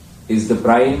deity is the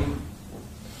prime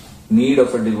need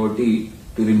of a devotee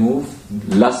to remove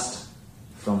lust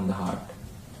from the heart.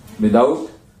 Without,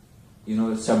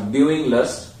 subduing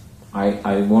lust,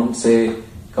 I won't say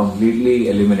completely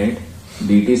eliminate.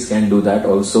 Deities can do that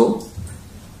also.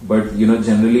 But,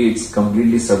 generally it's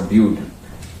completely subdued.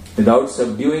 Without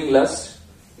subduing lust,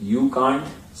 you can't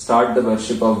start the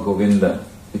worship of Govinda,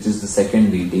 which is the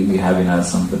second deity we have in our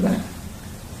Sampradaya.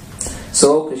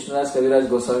 So, Krishnadas Kaviraj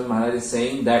Goswami Maharaj is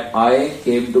saying that I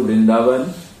came to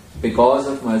Vrindavan because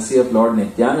of mercy of Lord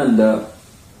Nityananda,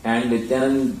 and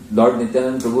Lord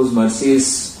Nityananda Prabhu's mercy is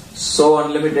so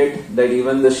unlimited that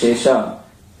even the Shesha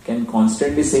can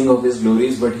constantly sing of his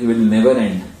glories, but he will never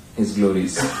end his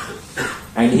glories.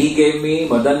 And he gave me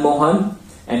Madan Mohan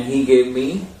and he gave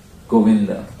me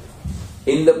Govinda.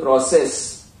 In the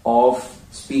process of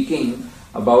speaking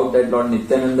about that Lord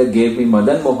Nityananda gave me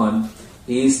Madan Mohan,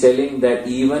 he is telling that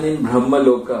even in Brahma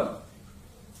Loka,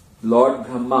 Lord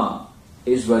Brahma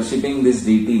is worshipping this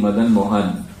deity Madan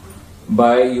Mohan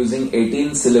by using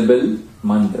 18-syllable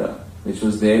mantra, which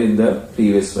was there in the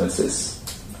previous verses.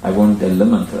 I won't tell the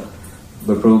mantra.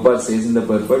 But Prabhupada says in the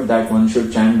purport that one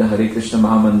should chant the Hare Krishna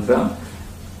Maha Mantra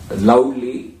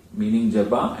loudly, meaning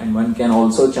japa, and one can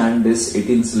also chant this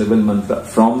 18-syllable mantra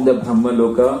from the Brahma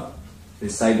Loka,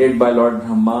 recited by Lord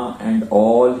Brahma and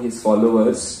all his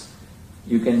followers.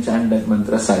 You can chant that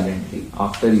mantra silently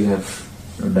after you have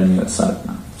done your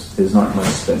sadhana. There is not much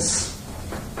stress.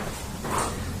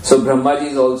 So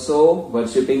Brahmaji is also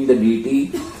worshipping the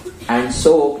deity, and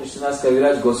so Krishnadas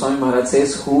Kaviraj Goswami Maharaj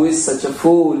says, who is such a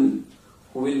fool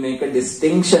who will make a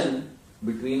distinction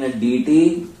between a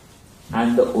deity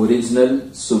and the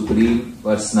original supreme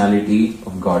personality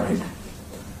of Godhead?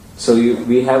 So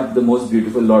we have the most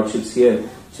beautiful lordships here,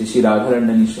 Shri Radharani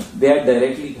and Ishwar. They are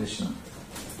directly Krishna.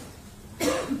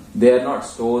 They are not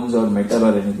stones or metal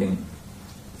or anything.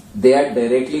 They are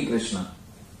directly Krishna.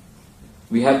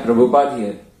 We have Prabhupada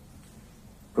here.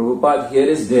 Prabhupada here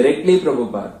is directly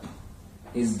Prabhupada.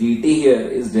 His deity here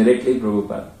is directly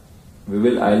Prabhupada.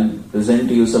 I'll present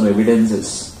to you some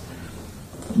evidences.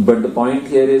 But the point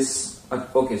here is,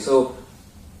 okay, so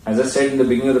as I said in the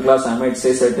beginning of the class, I might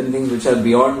say certain things which are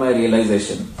beyond my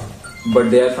realization, but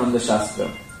they are from the Shastra.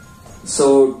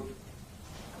 So,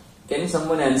 can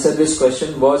someone answer this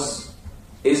question?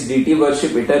 Is deity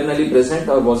worship eternally present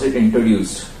or was it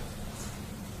introduced?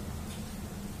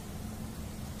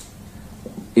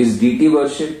 Is deity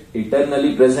worship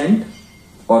eternally present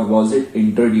or was it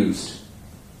introduced?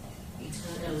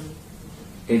 Eternal.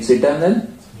 It's eternal?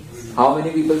 How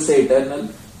many people say eternal? 1,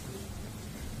 2,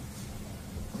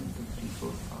 3,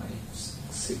 4, 5,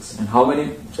 6. And how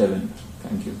many? 7.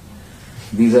 Thank you.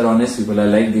 These are honest people. I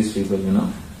like these people,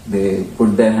 They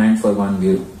put their hand for one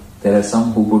view. There are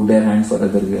some who put their hand for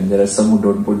other view, and there are some who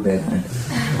don't put their hand.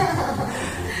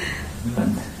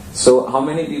 So, how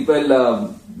many people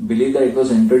believe that it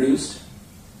was introduced?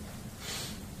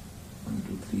 1,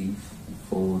 2, 3,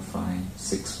 4, 5,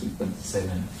 6 people.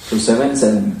 7. So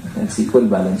 7. That's equal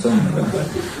balance.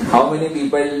 How many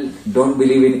people don't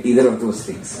believe in either of those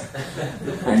things?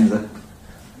 Hands up.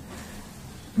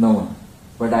 No one.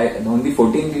 But only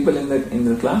 14 people in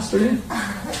the class today?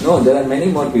 No, there are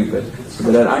many more people. So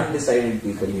there are undecided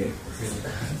people here.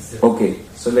 Okay,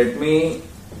 so let me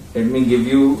give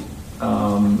you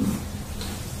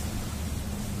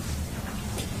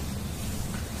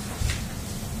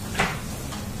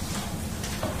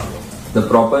the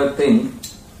proper thing.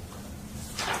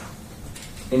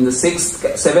 In the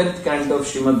 7th canto of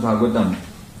Srimad Bhagavatam,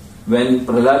 when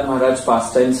Prahlad Maharaj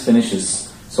pastimes finishes,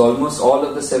 so almost all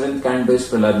of the 7th canto is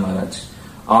Prahlad Maharaj.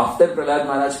 After Prahlad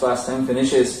Maharaj pastime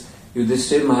finishes,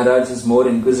 Yudhishthir Maharaj is more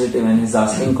inquisitive and is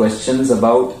asking questions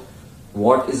about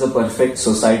what is a perfect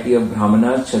society of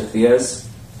Brahmanas, Kshatriyas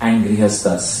and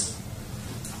Grihasthas.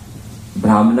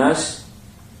 Brahmanas,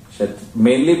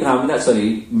 mainly Brahmanas,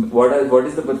 what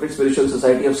is the perfect spiritual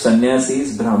society of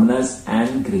Sannyasis, Brahmanas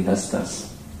and Grihasthas?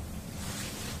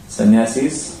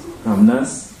 Sannyasis,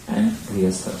 Brahmanas and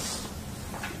Grihasthas.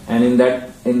 And in that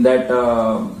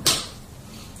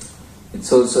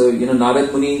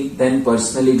Narad Muni then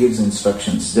personally gives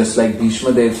instructions, just like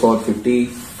Bhishma Dev for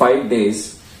 55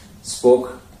 days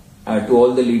spoke to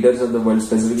all the leaders of the world,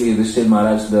 specifically Yudhishthir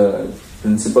Maharaj, the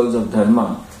principles of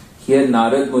Dharma. Here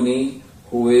Narad Muni,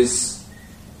 who is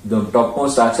the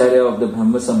topmost Acharya of the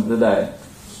Brahma Sampradaya,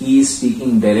 he is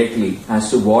speaking directly as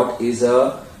to what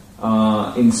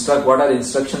are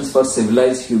instructions for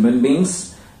civilized human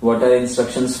beings, what are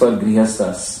instructions for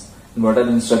Grihasthas, and what are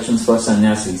instructions for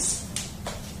Sannyasis.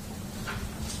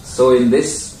 So in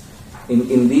this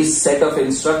set of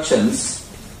instructions,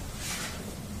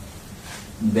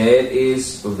 there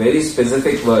is a very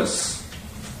specific verse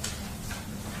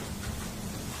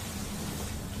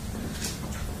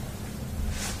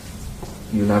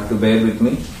you'll have to bear with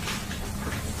me.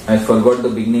 I forgot the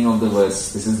beginning of the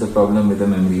verse. This is the problem with the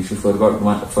memory. If you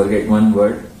forget one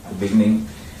word, the beginning,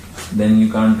 then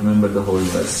you can't remember the whole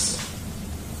verse.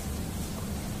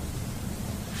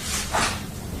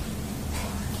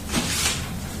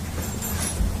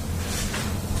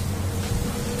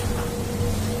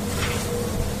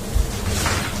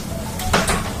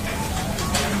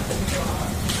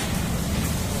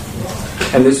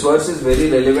 And this verse is very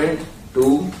relevant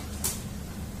to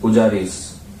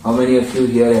pujaris. How many of you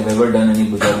here have ever done any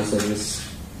pujari service?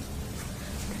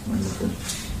 Wonderful.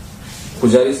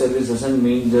 Pujari service doesn't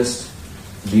mean just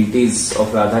deities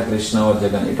of Radha, Krishna or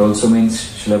Jagan. It also means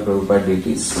Srila Prabhupada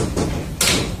deities.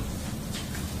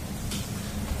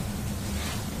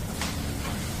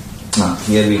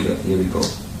 Here we go.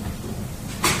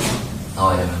 Now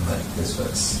I remember this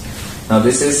verse. Now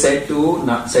this is said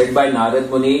by Narad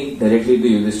Muni directly to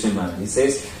Yudhishthira Maharaj. He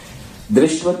says,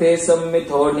 Drishtva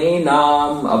sammitho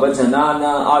nenam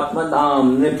avajanana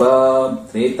atmanam nipa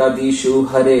tretadishu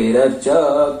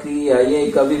harerarcha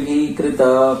kriyaye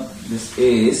kavibhikrita. This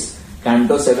is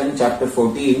Canto 7, Chapter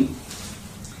 14,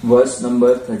 verse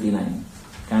number 39.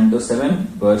 Canto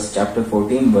 7, chapter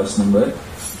 14, verse number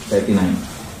 39.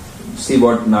 See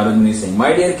what Narad Muni is saying.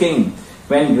 My dear king,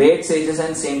 when great sages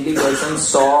and saintly persons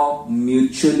saw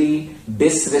mutually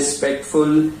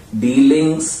disrespectful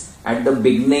dealings at the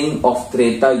beginning of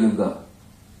Treta Yuga,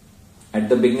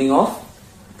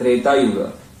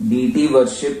 deity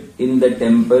worship in the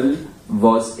temple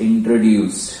was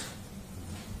introduced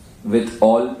with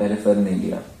all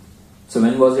paraphernalia. So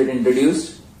when was it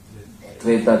introduced?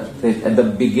 At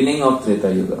the beginning of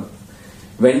Treta Yuga.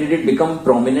 When did it become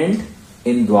prominent?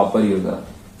 In Dwapar Yuga.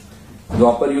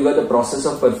 Dwapar Yuga, the process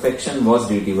of perfection was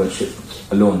deity worship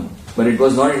alone. But it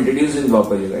was not introduced in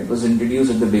Dwapar Yuga. It was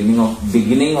introduced at the beginning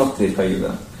of Treta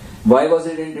Yuga. Why was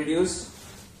it introduced?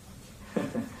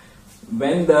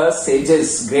 When the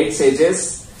sages, great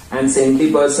sages and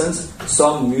saintly persons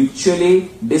saw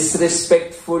mutually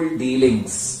disrespectful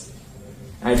dealings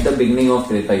at the beginning of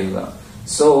Treta Yuga.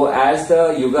 So as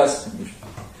the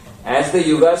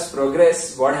yugas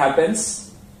progress, what happens?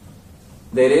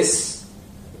 There is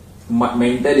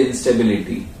mental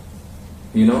instability.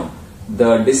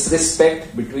 The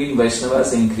disrespect between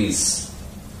Vaishnavas increase.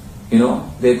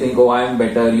 They think, oh, I am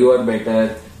better, you are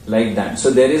better, like that. So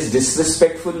there is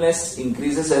disrespectfulness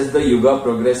increases as the yuga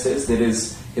progresses. There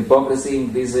is hypocrisy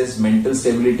increases, mental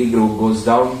stability goes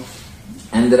down,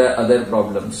 and there are other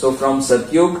problems. So from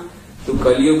Satyug to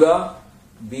Kali Yuga,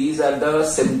 these are the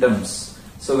symptoms.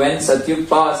 So when Satyug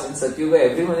passed, in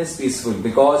Satyuga everyone is peaceful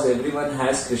because everyone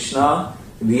has Krishna,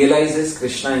 realizes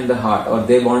Krishna in the heart, or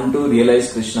they want to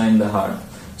realize Krishna in the heart.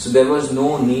 So there was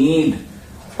no need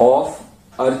of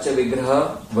Archa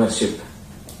Vigraha worship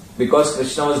because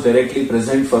Krishna was directly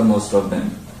present for most of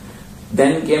them.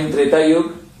 Then came Treta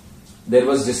Yuga, there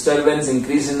was disturbance,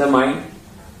 increase in the mind.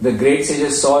 The great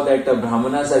sages saw that the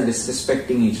Brahmanas are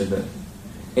disrespecting each other.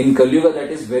 In Kali Yuga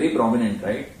that is very prominent,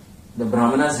 right? The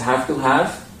Brahmanas have to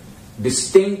have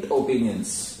distinct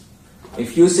opinions.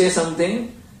 If you say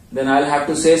something, then I'll have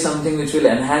to say something which will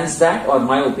enhance that, or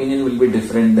my opinion will be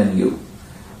different than you.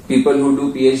 People who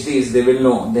do PhDs, they will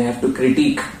know they have to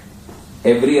critique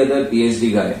every other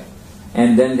PhD guy,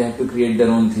 and then they have to create their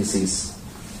own thesis.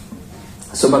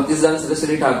 So Bhaktisiddhanta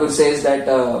Saraswati Thakur says that,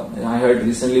 I heard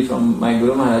recently from my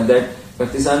Guru Maharaj that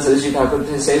Bhaktisiddhanta Saraswati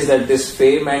Thakur says that this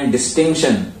fame and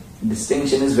distinction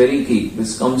is very key.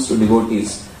 This comes to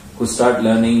devotees who start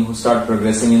learning, who start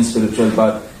progressing in spiritual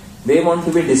path. They want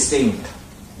to be distinct.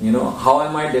 How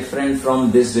am I different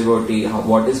from this devotee?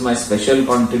 What is my special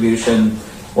contribution?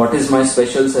 What is my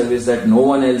special service that no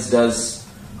one else does?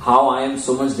 How I am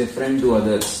so much different to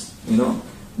others?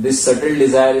 This subtle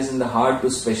desire is in the heart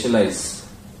to specialize.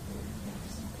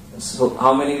 So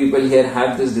how many people here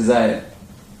have this desire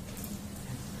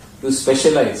to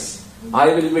specialize?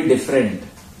 I will be different.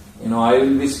 I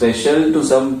will be special to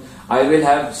some, I will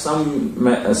have some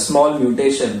small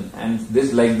mutation, and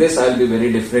this I'll be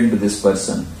very different to this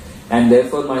person, and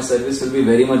therefore my service will be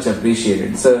very much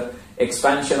appreciated. It's a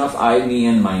expansion of I, me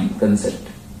and mine concept.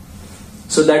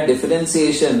 So that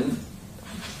differentiation,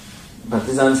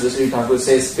 Bhaktisiddhanta Saraswati Thakur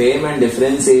says, fame and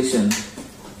differentiation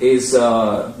is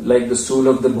like the stool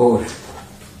of the boar.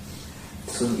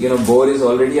 So boar is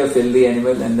already a filthy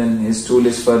animal, and then his stool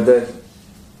is further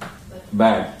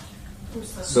bad.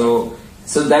 So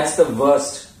that's the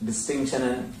worst distinction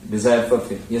and desire for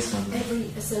fame. Yes, ma'am.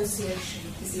 Every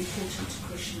association is important to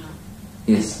Krishna.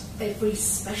 Yes. Every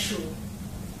special,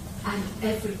 and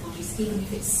everybody's, even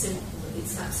if it's simple,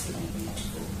 it's absolutely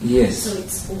beautiful. Yes. So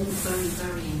it's all very,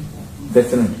 very important.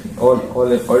 Definitely. All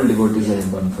devotees are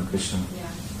important for Krishna.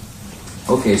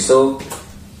 Yeah. Okay, so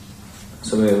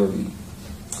where were we?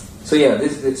 So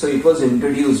it was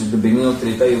introduced at the beginning of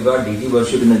Treta Yuga. Deity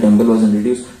worship in the temple was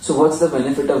introduced. So what's the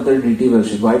benefit of the deity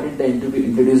worship? Why did they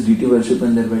introduce deity worship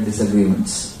when there were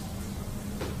disagreements?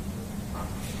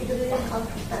 Because they didn't have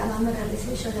Paramahama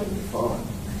conversation like before.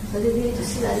 So they needed to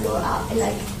see like go out,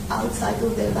 like outside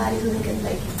of their body so they can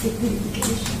like get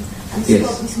purification and Yes.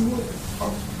 stop this mood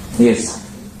of Yes.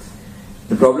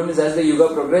 The problem is, as the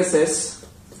Yuga progresses,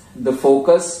 the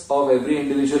focus of every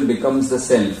individual becomes the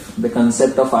self. The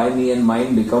concept of I, me and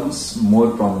mine becomes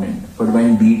more prominent. But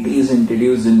when deity is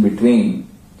introduced in between,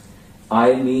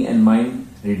 I, me and mine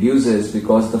reduces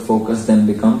because the focus then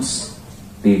becomes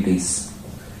deities.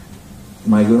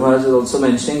 My Guru Maharaj is also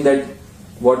mentioning that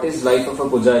what is life of a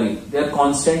pujari? They are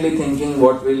constantly thinking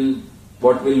what will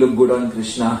look good on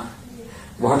Krishna,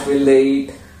 what will they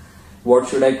eat, what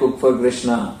should I cook for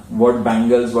Krishna, what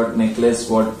bangles, what necklace,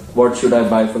 what should I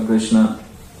buy for Krishna.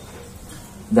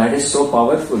 That is so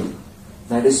powerful.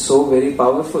 That is so very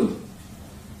powerful.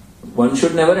 One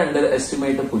should never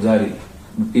underestimate a pujari.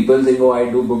 People think, oh,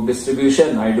 I do book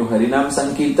distribution, I do Harinam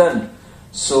Sankirtan.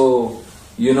 So,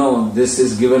 this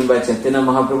is given by Chaitanya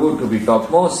Mahaprabhu to be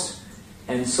topmost.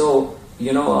 And so,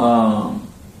 you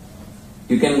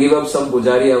can give up some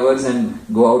pujari hours and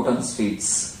go out on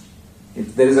streets.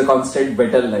 If there is a constant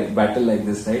battle like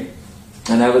this, right?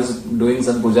 And I was doing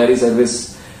some pujari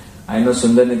service. I know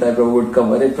Sundar Nitai Prabhu would come,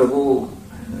 Arey Prabhu,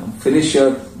 finish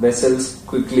your vessels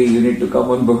quickly, you need to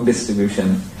come on book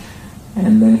distribution.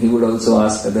 And then he would also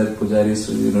ask other pujaris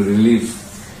to, relieve.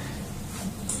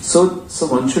 So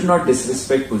one should not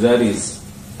disrespect pujaris.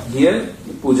 Here,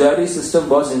 the pujari system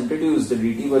was introduced, the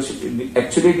deity worship.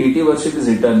 Actually, deity worship is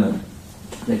eternal.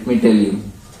 Let me tell you.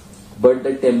 But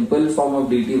the temple form of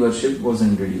deity worship was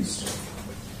introduced.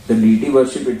 The deity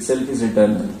worship itself is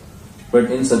eternal.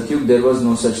 But in Satyug there was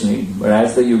no such need. But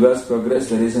as the yugas progress,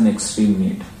 there is an extreme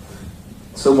need.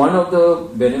 So one of the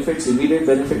immediate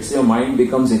benefits, your mind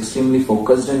becomes extremely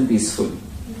focused and peaceful.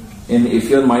 And if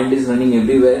your mind is running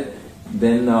everywhere,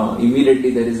 then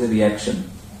immediately there is a reaction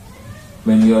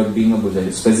when you are being a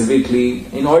pujari. Specifically,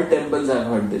 in all temples I have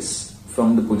heard this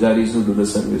from the pujaris who do the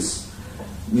service.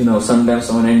 Sometimes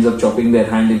someone ends up chopping their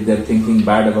hand if they are thinking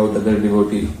bad about other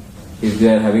devotee. If they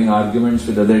are having arguments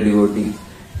with other devotee.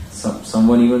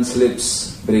 Someone even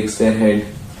slips, breaks their head.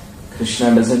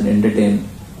 Krishna doesn't entertain.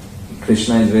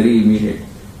 Krishna is very immediate.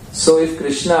 So if he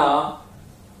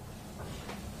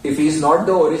is not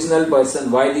the original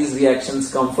person, why these reactions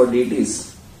come for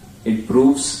deities? It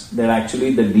proves that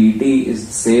actually the deity is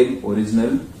the same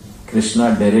original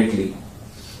Krishna directly.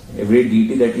 Every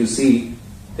deity that you see,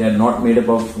 they are not made up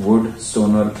of wood,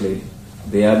 stone or clay.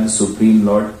 They are the Supreme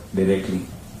Lord directly.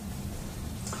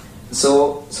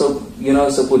 So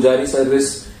pujari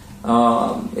service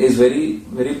is very,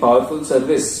 very powerful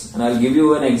service. And I'll give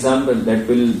you an example that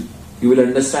you will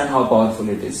understand how powerful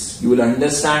it is. You will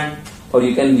understand, or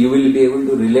you will be able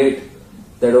to relate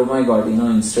that, oh my God,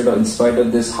 in spite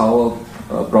of this, how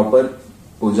a proper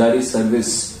pujari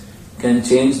service can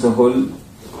change the whole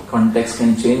context,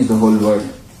 can change the whole world.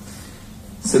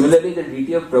 Similarly, the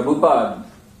deity of Prabhupada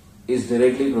is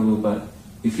directly Prabhupada.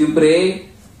 If you pray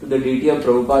to the deity of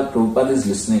Prabhupada, Prabhupada is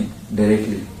listening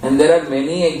directly. And there are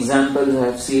many examples I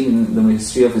have seen in the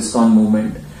history of ISKCON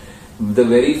movement. The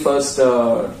very first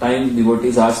time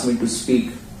devotees asked me to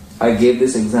speak, I gave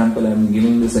this example, I am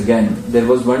giving this again.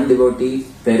 There is one devotee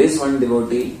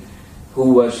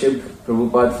who worshipped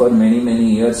Prabhupada for many,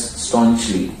 many years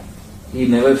staunchly. He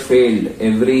never failed.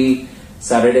 Every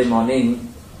Saturday morning,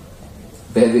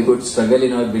 where we would struggle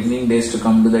in our beginning days to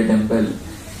come to the temple,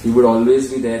 he would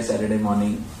always be there Saturday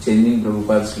morning, changing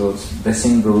Prabhupada's clothes,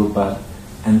 dressing Prabhupada.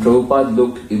 And Prabhupada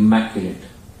looked immaculate.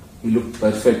 He looked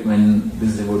perfect when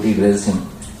this devotee dressed him.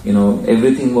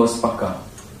 Everything was pakka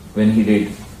when he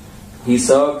did. He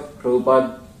served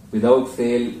Prabhupada without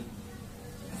fail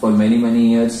for many,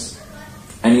 many years.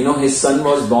 And his son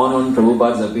was born on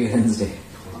Prabhupada's appearance day.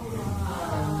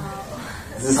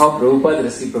 This is how Prabhupada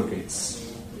reciprocates.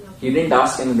 He didn't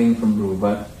ask anything from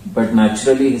Prabhupada, but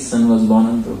naturally his son was born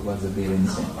on Prabhupada's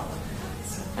appearance day.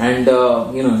 And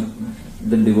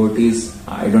the devotees,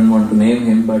 I don't want to name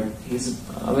him, but he's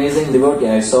an amazing devotee.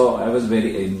 I was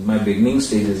very, in my beginning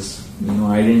stages,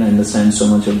 I didn't understand so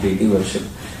much of deity worship.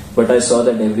 But I saw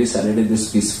that every Saturday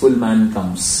this peaceful man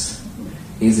comes.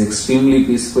 He is extremely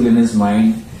peaceful in his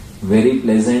mind, very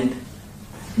pleasant,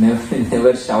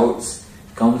 never shouts,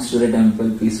 comes to the temple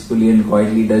peacefully and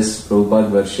quietly does Prabhupada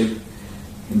worship.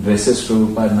 dresses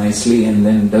Prabhupada nicely and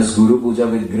then does Guru Puja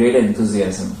with great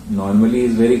enthusiasm. Normally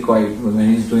he's very quiet, but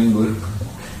when he's doing Guru Puja,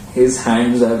 his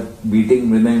hands are beating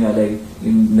Mridanga like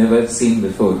you've never seen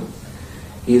before.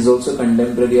 He is also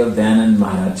contemporary of Dayanand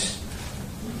Maharaj.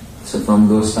 So from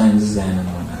those times is Dayanand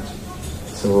Maharaj.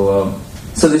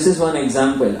 So this is one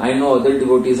example. I know other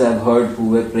devotees I have heard who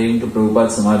were praying to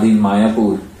Prabhupada Samadhi in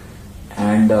Mayapur,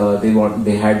 and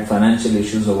they had financial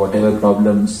issues or whatever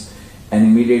problems, and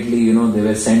immediately they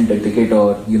were sent a ticket,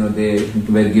 or they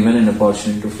were given an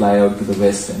opportunity to fly out to the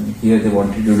west, and here they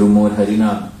wanted to do more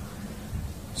Harinam.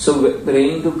 So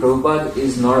praying to Prabhupada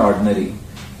is not ordinary.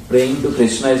 Praying to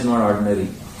Krishna is not ordinary.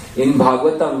 In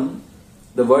Bhagavatam,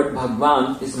 the word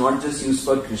Bhagwan is not just used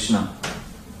for Krishna.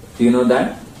 Do you know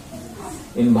that?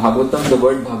 In Bhagavatam, the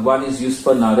word Bhagwan is used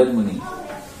for Narad Muni.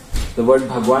 The word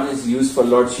Bhagwan is used for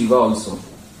Lord Shiva also.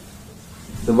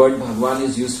 The word Bhagwan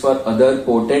is used for other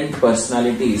potent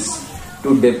personalities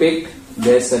to depict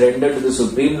their surrender to the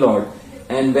Supreme Lord.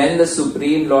 And when the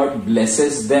Supreme Lord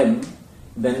blesses them,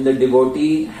 then the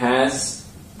devotee has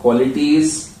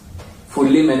qualities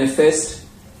fully manifest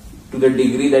to the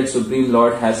degree that Supreme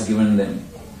Lord has given them.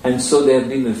 And so they have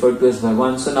been referred to as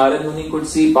Bhagwan. So Narad Muni could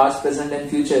see past, present and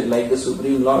future like the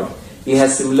Supreme Lord. He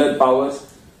has similar powers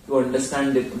to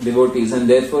understand devotees, and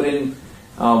therefore in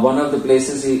one of the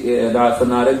places for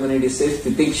Narad Muni it says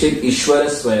Titikshit Ishvara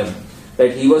Swayam,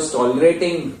 that he was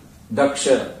tolerating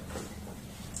Daksha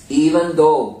even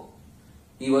though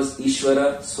he was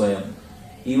Ishvara Swayam,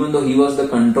 even though he was the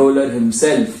controller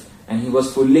himself, and he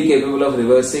was fully capable of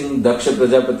reversing Daksha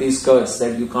Prajapati's curse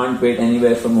that you can't wait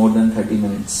anywhere for more than 30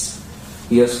 minutes.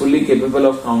 He was fully capable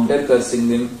of counter-cursing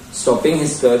him, stopping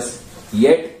his curse,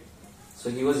 yet, so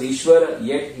he was Ishvara,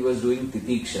 yet he was doing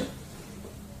Titiksha,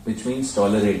 which means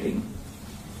tolerating.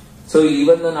 So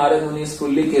even though Narad Muni is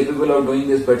fully capable of doing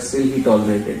this, but still he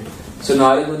tolerated. So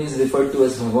Narad Muni is referred to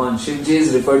as Bhagwan. Shivji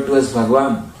is referred to as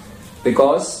Bhagwan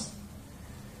because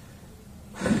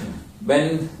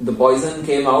when the poison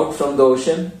came out from the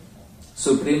ocean,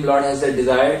 Supreme Lord has a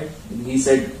desire. He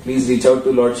said, please reach out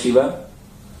to Lord Shiva.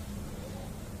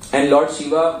 And Lord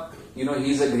Shiva, he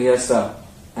is a Grihastha.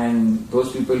 And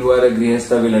those people who are a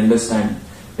Grihastha will understand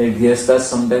that Grihasthas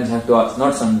sometimes have to ask,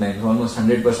 not sometimes, almost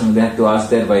 100% they have to ask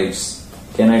their wives,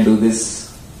 can I do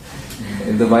this?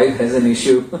 If the wife has an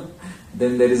issue,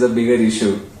 then there is a bigger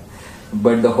issue.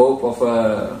 But the hope of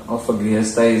a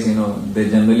Grihastha is,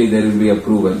 there will be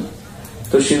approval.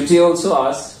 So Shivji also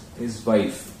asked his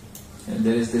wife, and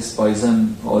there is this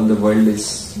poison, all the world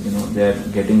is, they are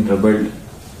getting troubled.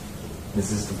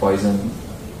 This is the poison.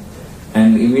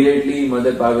 And immediately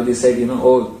Mother Parvati said,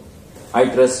 oh, I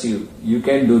trust you. You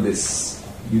can do this.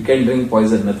 You can drink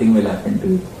poison. Nothing will happen to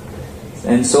you.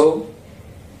 And so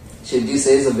Shivji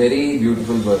says a very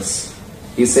beautiful verse.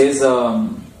 He says,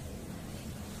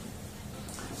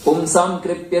 Pumsam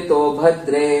kripyato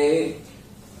bhadre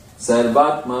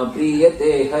Sarvatma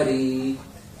priyate hari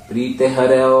Prite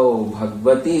harao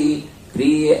bhagvati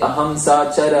Priye aham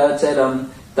sachara charam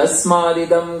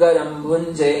Tasmadidam garam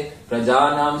bhunje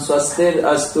Prajanam swastir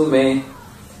astu me.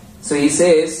 So he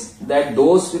says that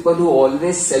those people who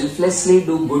always selflessly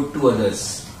do good to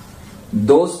others,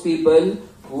 those people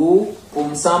who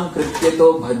Pumsam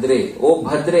kripyato bhadre,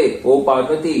 O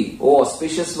Parvati, O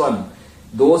auspicious one,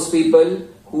 those people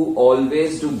who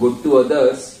always do good to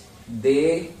others,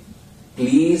 they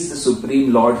please the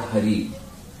Supreme Lord Hari.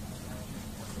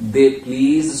 They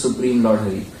please the Supreme Lord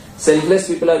Hari. Selfless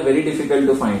people are very difficult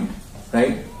to find,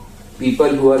 right? People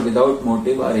who are without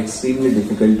motive are extremely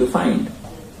difficult to find.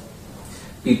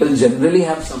 People generally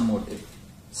have some motive.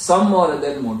 Some or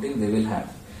other motive they will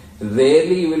have.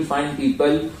 Rarely you will find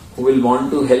people who will want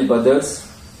to help others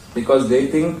because they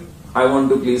think, I want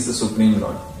to please the Supreme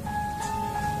Lord.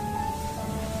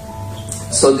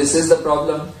 So this is the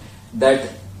problem,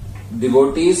 that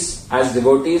as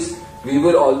devotees,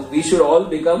 we should all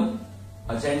become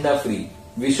agenda free.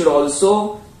 We should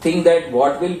also think that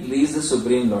what will please the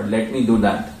Supreme Lord. Let me do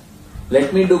that.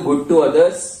 Let me do good to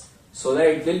others so that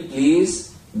it will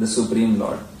please the Supreme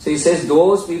Lord. So he says,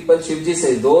 those people, Shivji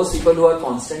says, those people who are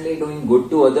constantly doing good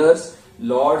to others,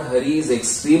 Lord Hari is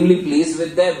extremely pleased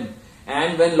with them.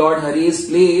 And when Lord Hari is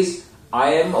pleased,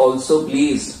 I am also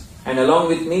pleased. And along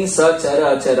with me,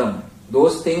 Sachara Acharam.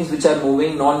 Those things which are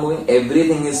moving, non-moving,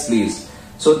 everything is pleased.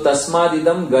 So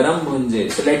Tasmadidam Garam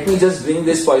Bhunje. So let me just drink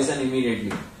this poison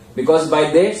immediately. Because by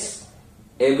this,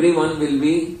 everyone will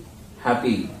be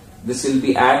happy. This will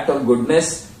be act of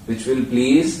goodness which will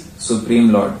please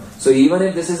Supreme Lord. So even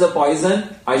if this is a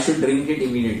poison, I should drink it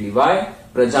immediately. Why?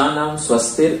 Prajanam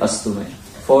swastir astume.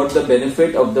 For the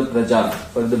benefit of the praja,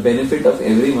 for the benefit of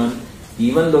everyone,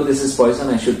 even though this is poison,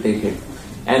 I should take it.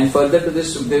 And further to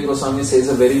this, Sukdev Goswami says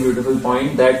a very beautiful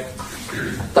point that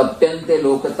tapyante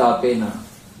lokatapena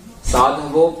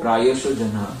sadhavo prayasho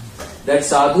jana. That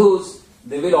sadhus,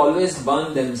 they will always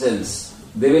burn themselves.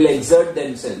 They will exert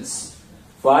themselves.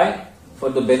 Why? For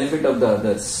the benefit of the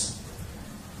others.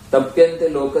 Tapyante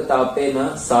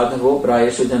lokatapena sadhavo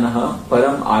prayasho janaha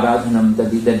param aradhanam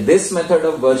tadi. That this method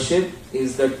of worship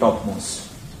is the topmost.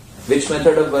 Which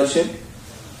method of worship?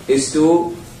 Is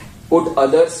to put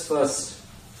others first.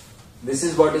 This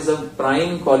is what is a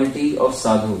prime quality of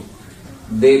sadhu.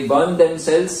 They burn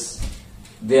themselves,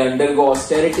 they undergo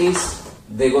austerities,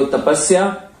 they go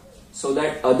tapasya, so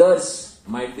that others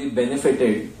might be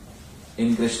benefited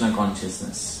in Krishna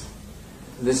consciousness.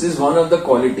 This is one of the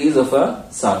qualities of a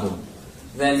sadhu.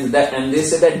 And they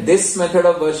say that this method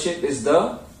of worship is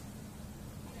the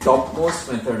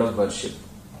topmost method of worship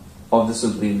of the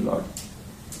Supreme Lord.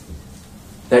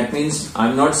 That means,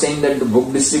 I'm not saying that the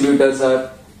book distributors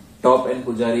are top and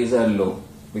pujaris are low,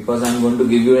 because I'm going to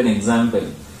give you an example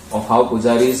of how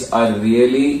pujaris are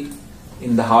really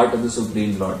in the heart of the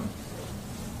Supreme Lord.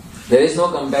 There is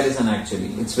no comparison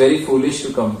actually. It's very foolish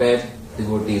to compare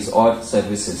devotees or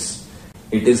services.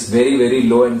 It is very, very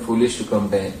low and foolish to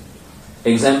compare.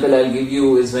 Example I'll give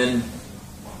you is when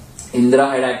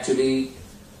Indra had actually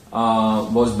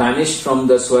was banished from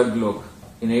the Swarglok.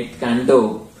 In 8th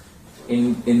canto,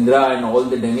 in Indra and all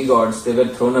the demigods, they were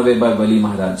thrown away by Bali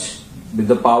Maharaj. With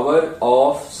the power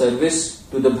of service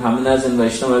to the Brahmanas and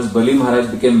Vaishnavas, Bali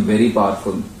Maharaj became very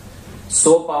powerful.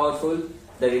 So powerful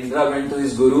that Indra went to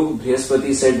his guru.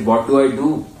 Brihaspati said, what do I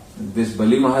do? This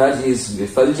Bali Maharaj, he is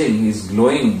effulging, he is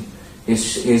glowing.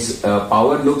 His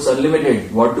power looks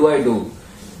unlimited. What do I do?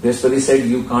 Brihaspati said,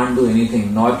 you can't do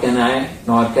anything. Nor can I,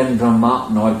 nor can Brahma,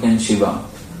 nor can Shiva.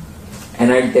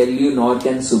 And I tell you, nor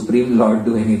can Supreme Lord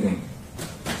do anything.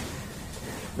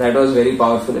 That was very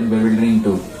powerful and bewildering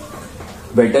too.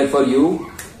 Better for you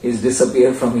is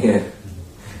disappear from here.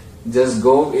 Just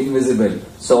go invisible.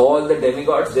 So all the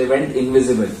demigods, they went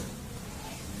invisible.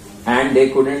 And they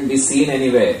couldn't be seen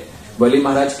anywhere. Bali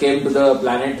Maharaj came to the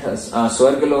planet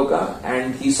Swargaloka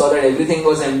and he saw that everything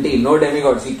was empty, no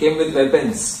demigods. He came with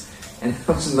weapons and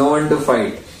there was no one to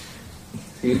fight.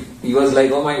 He was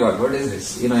like, oh my God, what is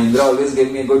this? Indra always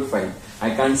gave me a good fight. I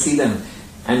can't see them.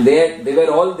 And they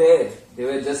were all there. They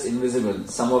were just invisible.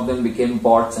 Some of them became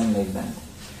pots and like that.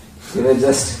 They were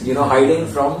just, hiding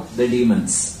from the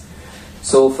demons.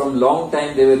 So from long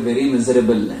time they were very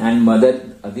miserable. And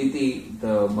Mother Aditi,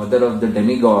 the mother of the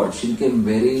demigod, she became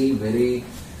very, very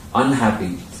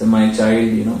unhappy. So my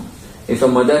child, if a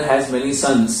mother has many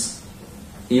sons,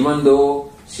 even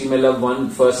though she may love one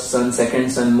first son,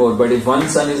 second son more, but if one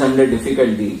son is under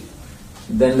difficulty,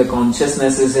 then the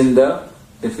consciousness is in the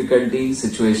difficulty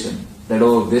situation. That,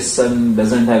 oh, this son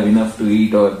doesn't have enough to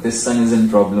eat, or this son is in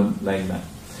problem, like that.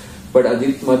 But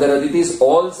Mother Aditi's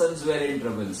all sons were in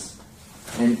troubles,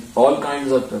 and all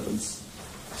kinds of troubles.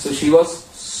 So she was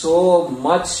so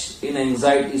much in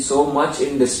anxiety, so much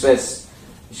in distress.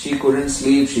 She couldn't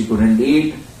sleep, she couldn't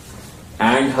eat.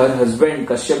 And her husband,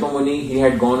 Kashyapa Muni, he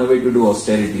had gone away to do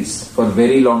austerities for a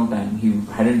very long time. He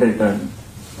hadn't returned.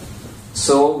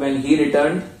 So when he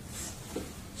returned,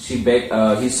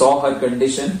 he saw her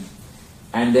condition,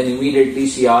 and then immediately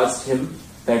she asked him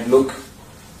that, look,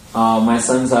 my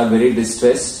sons are very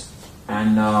distressed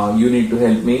and you need to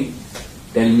help me.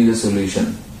 Tell me the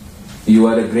solution. You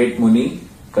are a great Muni.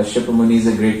 Kashyapa Muni is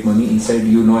a great Muni. He said,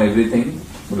 you know everything.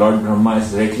 Lord Brahma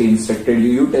has directly instructed you.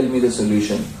 You tell me the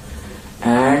solution.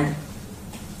 And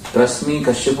trust me,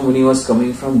 Kashyapa Muni was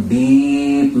coming from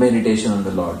deep meditation on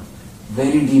the Lord.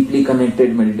 Very deeply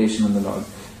connected meditation on the Lord.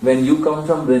 When you come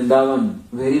from Vrindavan,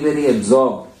 very, very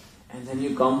absorbed, and then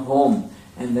you come home,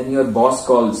 and then your boss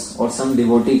calls, or some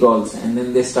devotee calls, and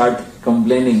then they start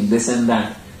complaining, this and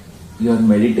that, your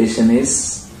meditation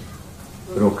is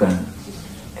broken.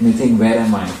 And you think, where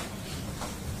am I?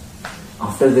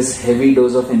 After this heavy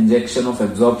dose of injection of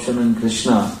absorption in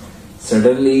Krishna,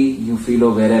 suddenly you feel,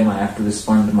 oh, where am I? I have to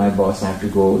respond to my boss, I have to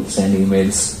go send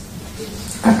emails,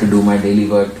 I have to do my daily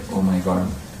work. Oh my God,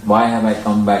 why have I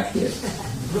come back here?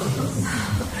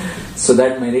 So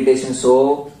that meditation,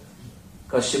 so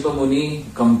Kashyapa Muni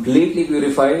completely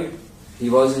purified. He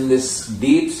was in this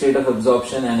deep state of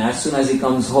absorption, and as soon as he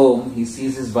comes home, he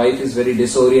sees his wife is very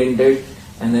disoriented,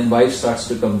 and then wife starts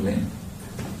to complain.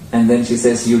 And then she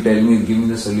says, you tell me, give me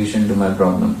the solution to my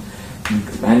problem.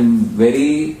 And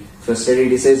very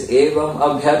frustrated, he says, Evam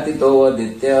abhyatito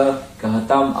aditya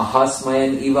kahatam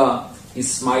ahasmayan iva. He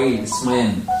smiled,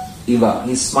 smayan, iva.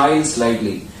 He smiled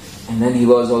slightly. And then he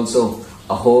was also,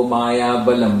 Aho Maya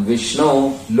Balam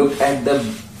Vishnu. Look at the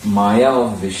Maya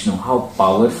of Vishnu, how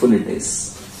powerful it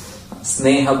is.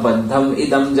 Sneha Bandham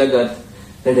Idam Jagat,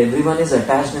 that everyone is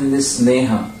attached in this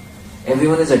Sneha.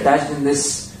 Everyone is attached in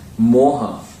this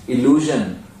Moha,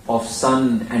 illusion of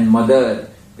son and mother,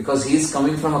 because he is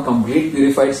coming from a complete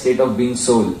purified state of being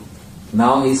soul.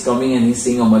 Now he is coming and he is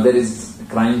seeing a mother is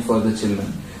crying for the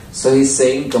children. So he is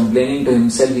saying, complaining to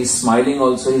himself, he is smiling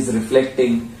also, he is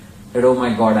reflecting that, oh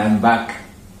my God, I am back.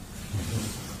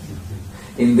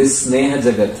 In this Sneha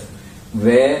Jagat,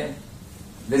 where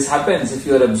this happens, if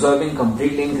you are absorbing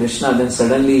completely in Krishna, then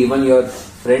suddenly even your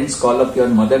friends call up, your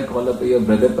mother call up, your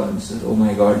brother comes, oh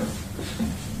my God,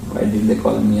 why did they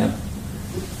call me up?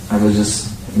 I was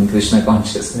just in Krishna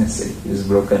consciousness, it is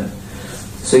broken.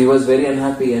 So he was very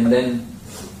unhappy, and then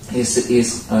he's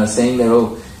saying that,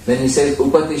 oh, then he says,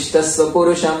 Upatishtasva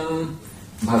Purusham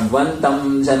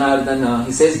Bhagvantam Janardana.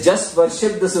 He says, just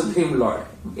worship the Supreme Lord.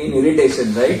 In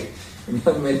irritation, right? When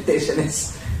your meditation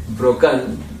is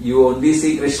broken, you only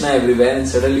see Krishna everywhere, and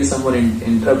suddenly someone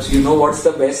interrupts. You know what's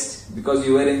the best, because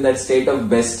you were in that state of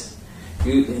best.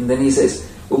 And then he says,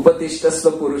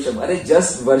 Upatishtasva Purusham. Are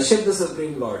just worship the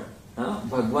Supreme Lord.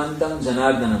 Bhagvantam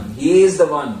Janardanam. He is the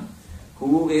one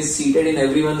who is seated in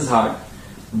everyone's heart.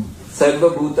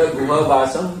 Sarva Bhuta Guha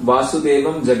Vasam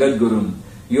Vasudevam Jagat Gurun.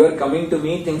 You are coming to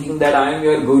me thinking that I am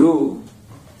your Guru,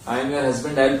 I am your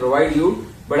husband, I will provide you.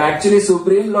 But actually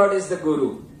Supreme Lord is the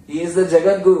Guru. He is the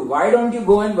Jagat Guru. Why don't you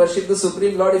go and worship the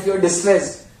Supreme Lord if you are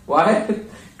distressed? Why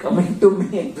coming to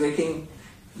me and breaking,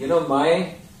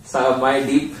 my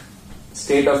deep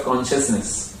state of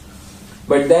consciousness?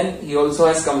 But then he also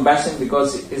has compassion,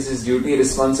 because it is his duty,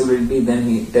 responsibility. Then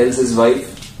he tells his wife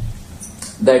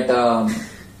that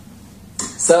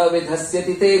Sa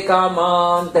vidhasyati te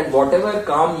kaman, that whatever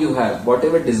calm you have,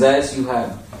 whatever desires you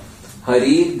have,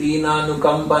 Hari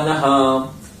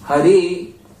dinanukampanaha.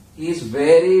 Hari is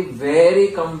very, very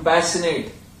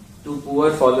compassionate to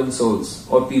poor fallen souls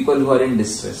or people who are in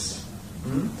distress.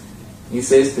 He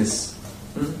says this.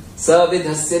 Sa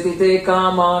vidhasyati te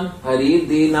kaman Hari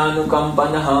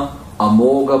dinanukampanaha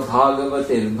Amogha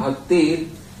bhagavatir bhaktir.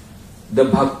 The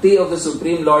bhakti of the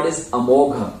Supreme Lord is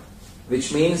amogha,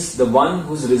 which means the one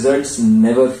whose results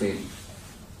never fail.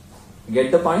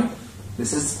 Get the point?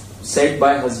 This is said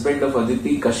by husband of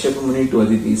Aditi, Kashyapa Muni to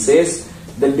Aditi. He says,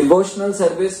 the devotional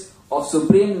service of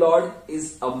Supreme Lord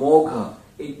is amogha.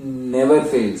 It never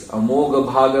fails. Amogha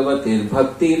bhagavatir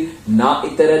bhaktir na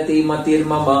itarati matir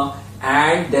mama.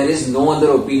 And there is no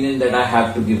other opinion that I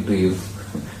have to give to you.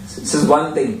 This is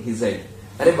one thing, he said.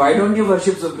 Why don't you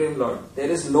worship Supreme Lord? There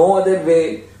is no other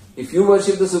way. If you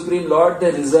worship the Supreme Lord,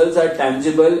 the results are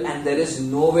tangible and there is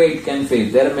no way it can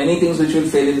fail. There are many things which will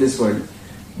fail in this world.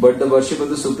 But the worship of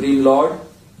the Supreme Lord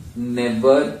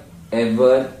never,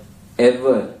 ever,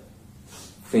 ever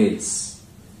fails.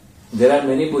 There are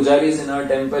many pujaris in our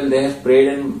temple, they have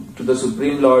prayed to the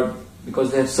Supreme Lord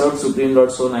because they have served Supreme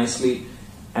Lord so nicely,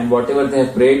 and whatever they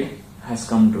have prayed has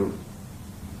come true.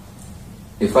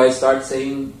 If I start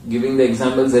giving the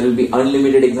examples, there will be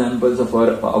unlimited examples of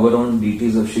our own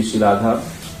deities of Shri Radha,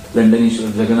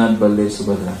 Landhaneshwar, Jagannath, Baldev,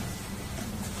 Subhadra.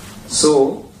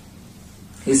 So,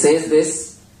 he says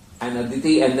this, and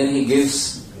Aditi, and then he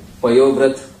gives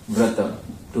Payovrat Vrata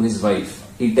to his wife.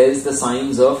 He tells the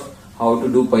signs of how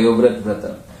to do Payovrat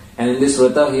Vrata. And in this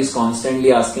Vrata, he is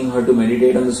constantly asking her to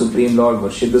meditate on the Supreme Lord,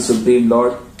 worship the Supreme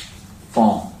Lord,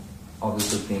 form of the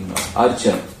Supreme Lord,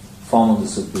 Archa, form of the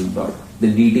Supreme Lord, the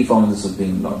deity form of the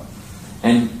Supreme Lord.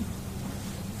 And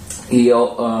he,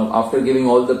 after giving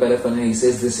all the paraphernalia, he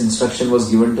says, this instruction was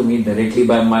given to me directly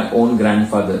by my own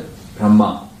grandfather,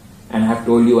 Brahma, and I have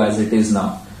told you as it is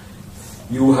now.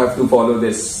 You have to follow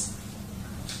this.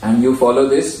 And you follow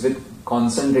this with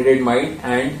concentrated mind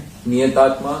and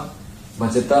niyatatma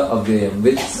bhajata avyayam.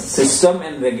 With system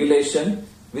and regulation,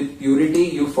 with purity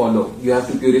you follow. You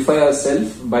have to purify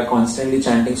yourself by constantly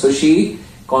chanting. So she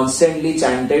constantly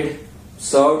chanted,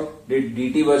 served, did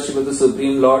deity worship of the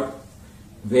Supreme Lord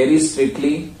very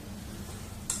strictly,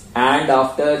 and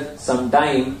after some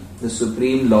time the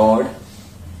Supreme Lord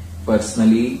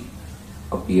personally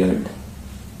appeared.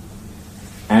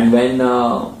 And when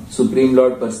Supreme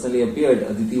Lord personally appeared,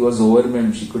 Aditi was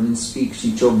overwhelmed. She couldn't speak.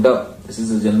 She choked up. This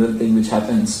is a general thing which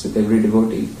happens with every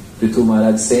devotee. Prithu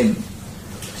Maharaj same.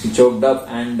 She choked up,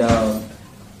 and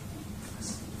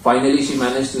finally she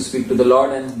managed to speak to the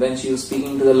Lord. And when she was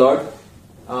speaking to the Lord,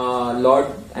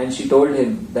 and she told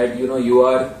him that, you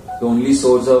are the only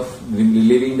source of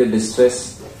relieving the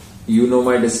distress. You know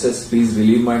my distress. Please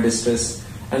relieve my distress.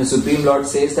 And Supreme Lord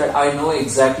says that I know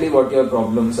exactly what your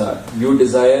problems are. You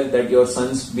desire that your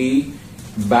sons be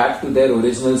back to their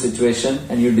original situation,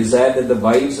 and you desire that the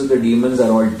wives of the demons are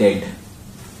all dead.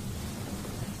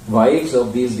 wives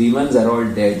of these demons are all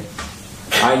dead.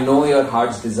 I know your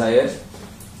heart's desire.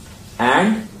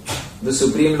 And the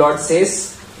Supreme Lord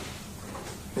says,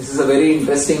 this is a very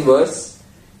interesting verse.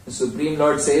 The Supreme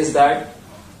Lord says that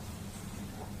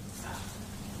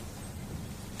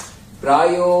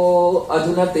Prayo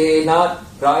adhunate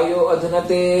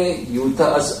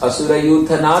yutha asura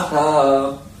yutha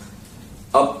natha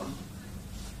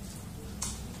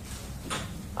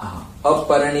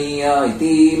aparaniya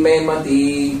iti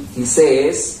memati. He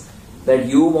says that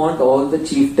you want all the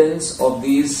chieftains of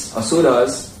these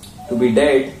asuras to be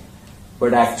dead,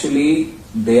 but actually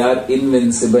they are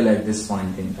invincible at this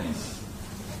point in time.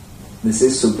 This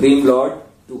is Supreme Lord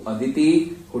to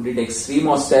Aditi, who did extreme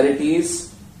austerities,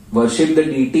 worshipped the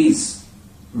deities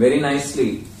very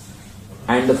nicely.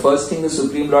 And the first thing the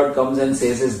Supreme Lord comes and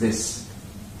says is this,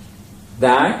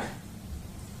 that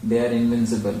they are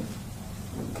invincible.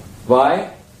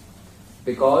 Why?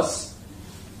 Because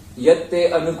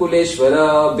Yatte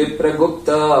Anukuleshvara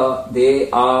Vipragupta,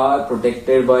 they are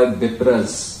protected by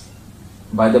Vipras,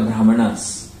 by the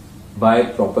Brahmanas, by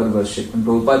proper worship. And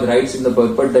Prabhupada writes in the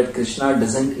purport that Krishna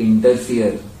doesn't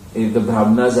interfere. If the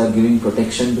Brahmanas are giving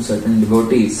protection to certain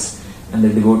devotees and the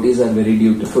devotees are very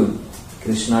dutiful,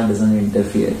 Krishna doesn't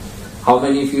interfere. How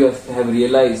many of you have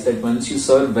realized that once you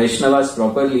serve Vaishnavas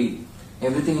properly,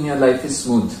 everything in your life is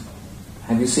smooth?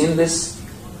 Have you seen this?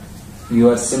 You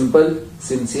are simple,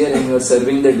 sincere, and you are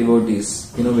serving the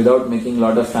devotees. Without making a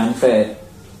lot of fanfare,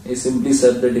 you simply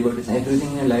serve the devotees.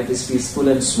 Everything in your life is peaceful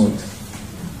and smooth.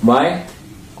 Why?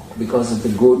 Because of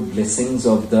the good blessings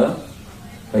of the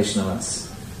Vaishnavas.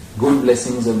 Good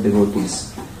blessings of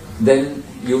devotees. Then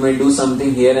you may do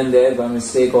something here and there by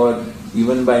mistake or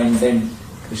even by intent.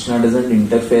 Krishna doesn't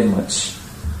interfere much,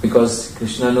 because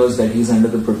Krishna knows that he is under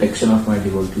the protection of my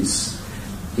devotees.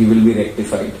 He will be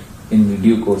rectified in the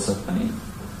due course of time.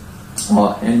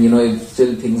 And if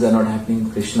still things are not happening,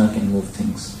 Krishna can move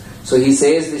things. So he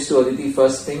says this to Aditi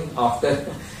first thing after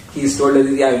he's told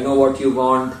Aditi, I know what you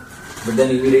want, but then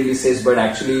immediately says, but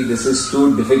actually this is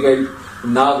too difficult.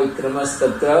 Na vikramas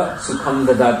tatra sukham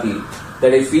dadati.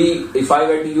 That if I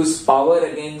were to use power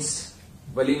against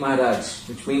Bali Maharaj,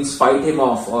 which means fight him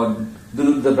off or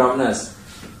do the Brahmanas,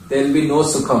 there will be no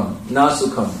sukham, na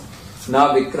sukham.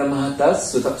 Na vikramahata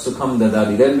sukham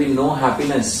dadati. There will be no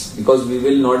happiness because we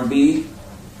will not be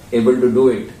able to do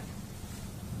it.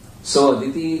 So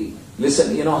Aditi,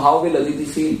 listen, how will Aditi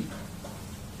feel?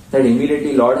 That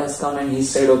immediately Lord has come and he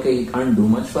said, okay, he can't do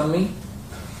much for me.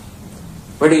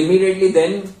 But immediately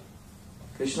then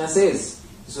Krishna says,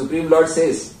 the Supreme Lord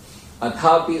says,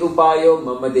 Athapi upayo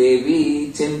mama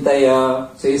devi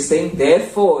chintaya. So he's saying,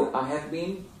 therefore I have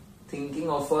been thinking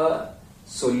of a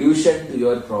solution to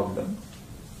your problem.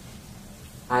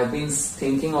 I have been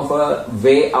thinking of a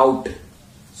way out.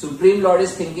 Supreme Lord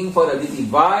is thinking for Aditi.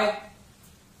 Why?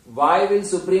 Why will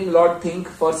Supreme Lord think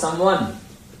for someone?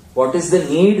 What is the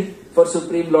need for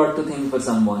Supreme Lord to think for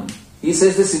someone? He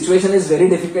says the situation is very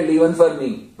difficult even for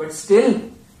me. But still,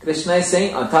 Krishna is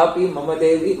saying, Athapi mama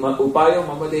devi, upayo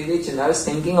mama devi chinta. I was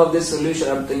thinking of this solution.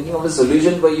 I'm thinking of a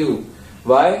solution for you.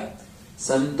 Why?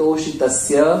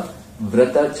 Santoshitasya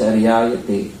vrata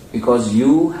charyayate. Because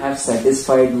you have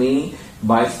satisfied me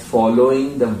by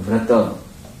following the vrata.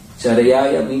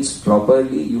 Charyaya means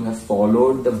properly you have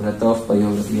followed the vrata of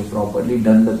payovrata. You have properly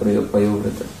done the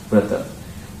payovrata.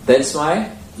 That's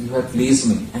why you have pleased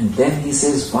me. And then he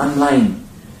says one line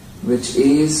which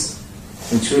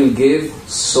will give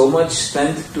so much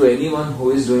strength to anyone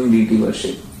who is doing deity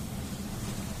worship.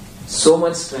 So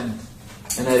much strength.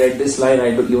 And I read this line,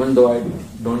 even though I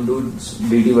don't do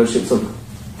deity worship, so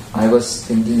I was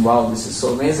thinking, wow, this is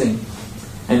so amazing.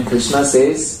 And Krishna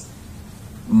says,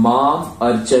 Mam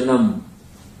Archanam.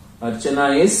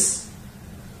 Archana is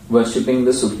worshipping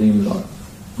the Supreme Lord.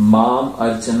 Mam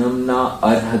Archanam na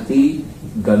arhati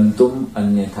gantum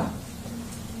anyatha.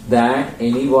 That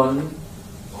anyone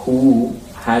who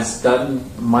has done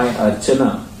my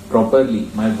archana properly,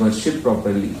 my worship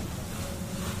properly,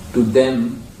 to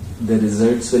them the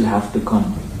results will have to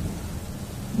come.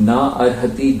 Na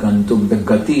arhati gantum. The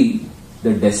gati,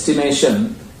 the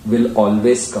destination, will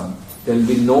always come. There will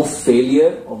be no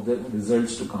failure of the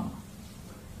results to come.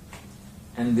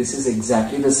 And this is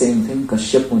exactly the same thing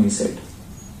Kashyap Muni said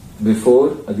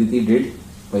before Aditi did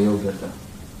Payovrata.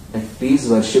 That please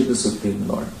worship the Supreme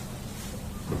Lord.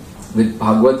 With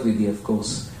Bhagavad Vidhi, of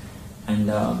course.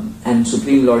 And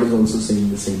Supreme Lord is also saying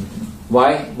the same thing.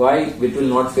 Why it will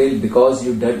not fail? Because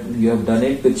you have done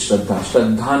it with Shraddha.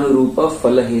 Shraddhanurupa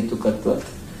phalahetu katvat.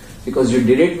 Because you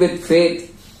did it with faith,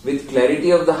 with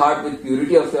clarity of the heart, with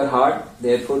purity of your heart,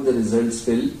 therefore the results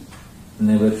will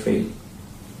never fail.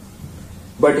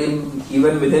 But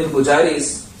even within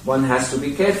pujaris, one has to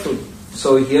be careful.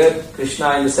 So here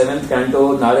Krishna in the 7th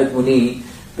canto, Narad Muni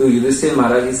to Yudhishthira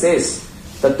Maharaj, he says,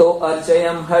 Tato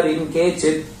archayam harim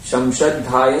kechit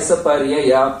shamshadhaya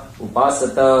saparyaya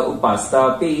upasata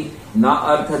upastapi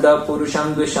na arthada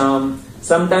purusham dvisham.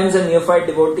 Sometimes a neophyte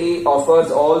devotee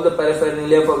offers all the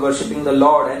paraphernalia for worshipping the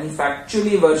Lord, and he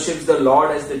factually worships the Lord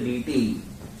as the deity.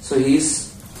 So he is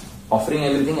offering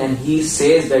everything, and he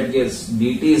says that yes,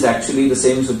 deity is actually the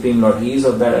same Supreme Lord. He is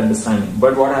of that understanding.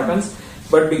 But what happens?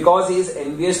 But because he is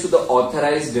envious to the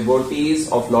authorized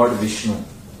devotees of Lord Vishnu,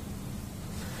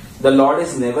 the Lord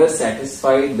is never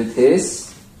satisfied with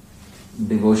his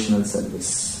devotional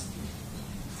service.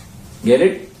 Get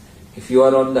it? If you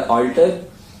are on the altar,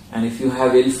 and if you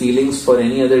have ill feelings for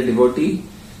any other devotee,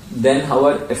 then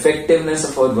our effectiveness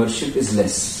of our worship is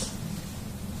less.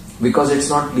 Because it's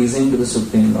not pleasing to the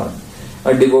Supreme Lord.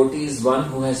 A devotee is one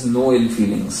who has no ill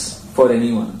feelings for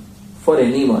anyone. For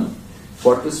anyone.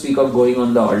 What to speak of going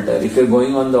on the altar? If you're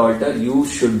going on the altar, you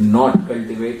should not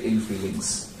cultivate ill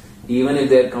feelings. Even if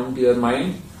they come to your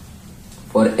mind,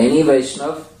 for any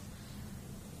Vaishnav,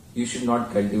 you should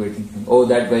not cultivate anything. Oh,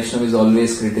 that Vaishnav is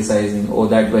always criticizing. Oh,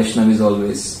 that Vaishnav is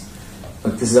always.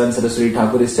 Bhaktisiddhanta Saraswati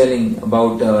Thakur is telling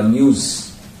about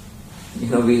news. We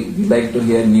like to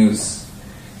hear news.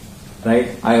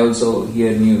 Right? I also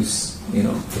hear news.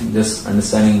 Just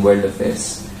understanding world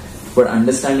affairs. But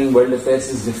understanding world affairs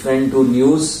is different to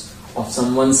news of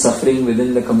someone suffering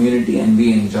within the community and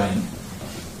we enjoying.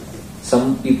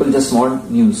 Some people just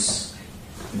want news.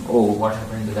 Oh, what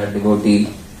happened to that devotee?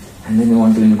 And then they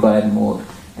want to inquire more.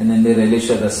 And then they relish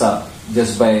a rasa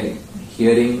just by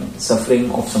hearing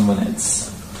suffering of someone else.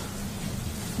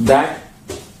 That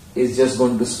is just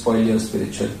going to spoil your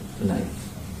spiritual life.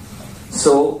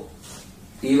 So,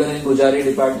 even in Pujari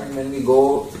department, when we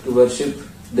go to worship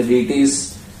the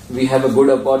deities, we have a good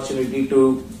opportunity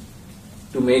to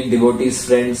make devotees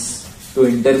friends, to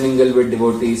intermingle with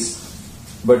devotees.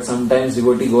 But sometimes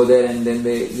devotees go there and then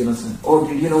they, say, oh,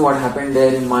 did you know what happened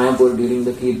there in Mayapur during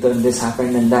the Kirtan? This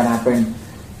happened and that happened.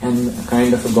 And a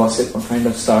kind of a gossip kind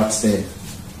of starts there.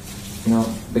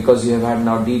 Because you have had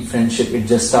now deep friendship, it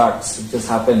just starts. It just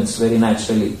happens very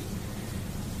naturally.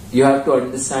 You have to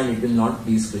understand it will not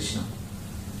please Krishna.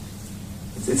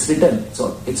 It's written,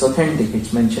 it's authentic,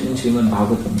 it's mentioned in Srimad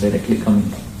Bhagavatam, directly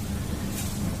coming.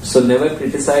 So never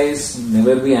criticize,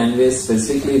 never be envious,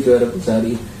 specifically if you are a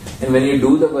pujari. And when you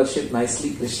do the worship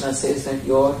nicely, Krishna says that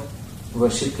your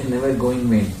worship can never go in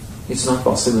vain. It's not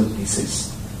possible, he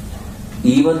says.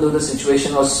 Even though the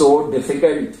situation was so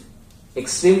difficult,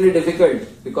 extremely difficult,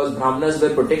 because Brahmanas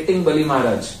were protecting Bali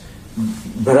Maharaj.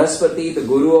 Brahaspati, the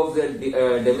guru of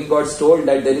the demigods, told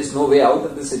that there is no way out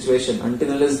of this situation.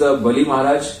 Until unless the Bali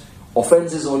Maharaj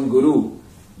offends his own guru,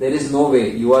 there is no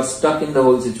way. You are stuck in the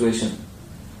whole situation.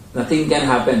 Nothing can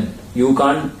happen. You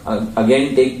can't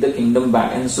again take the kingdom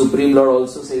back. And Supreme Lord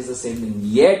also says the same thing.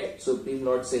 Yet, Supreme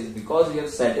Lord says, because you have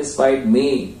satisfied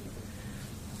me,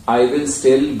 I will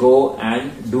still go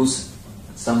and do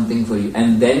something for you.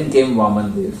 And then came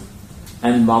Vamandev.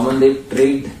 And Vamandev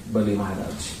tricked Bali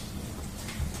Maharaj.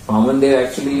 Vamandev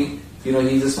actually,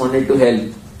 he just wanted to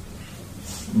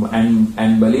help.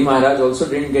 And Bali Maharaj also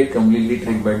didn't get completely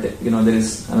tricked, but there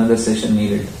is another session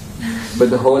needed. But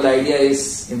the whole idea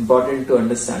is important to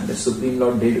understand. The Supreme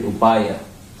Lord did upaya.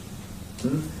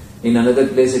 In another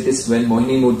place it is when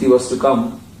Mohini Murti was to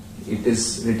come, it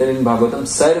is written in Bhagavatam,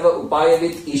 Sarva upaya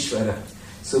with Ishvara.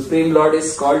 Supreme Lord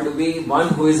is called to be one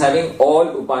who is having all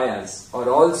upayas or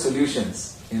all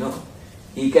solutions.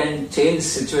 He can change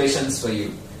situations for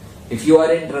you. If you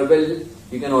are in trouble,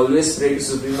 you can always pray to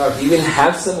Supreme Lord. He will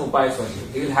have some upaya for you.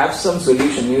 He will have some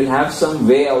solution. He will have some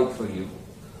way out for you.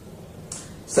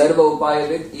 Sarva upaya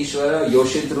with Ishvara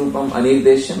Yoshit Rupam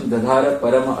Anirdesham Dadhara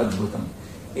Parama Adbhutam.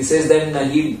 He says then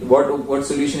what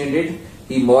solution he did?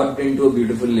 He morphed into a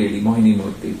beautiful lady, Mohini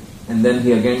Murti. And then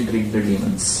he again tricked the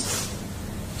demons.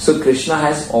 So Krishna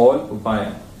has all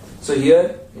upaya. So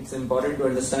here it's important to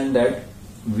understand that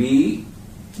we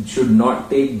should not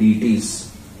take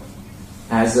deities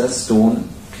as a stone,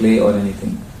 clay or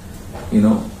anything.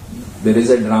 There is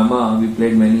a drama we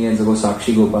played many years ago,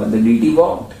 Sakshi Gopal. The deity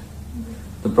walked.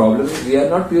 The problem is we are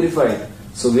not purified.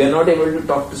 So we are not able to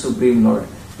talk to Supreme Lord.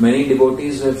 Many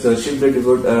devotees who have worshipped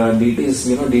the deities,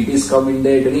 deities come in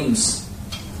their dreams.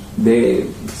 They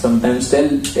sometimes tell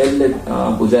the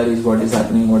pujaris what is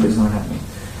happening, what is not happening.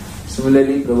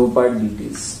 Similarly, Prabhupada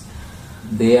deities,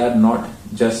 they are not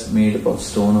just made up of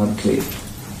stone or clay.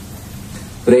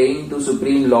 Praying to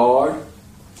Supreme Lord,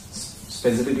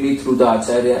 specifically through the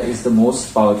Acharya, is the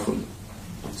most powerful.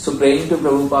 So praying to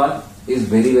Prabhupada is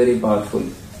very, very powerful.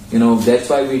 That's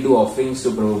why we do offerings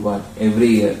to Prabhupada every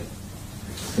year.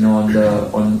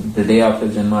 On the day after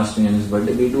Janmashtami and his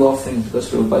birthday, we do offerings because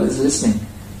Prabhupada is listening.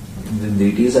 The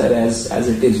deities are as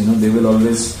it is, they will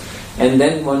always. And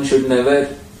then one should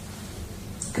never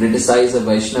criticize a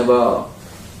Vaishnava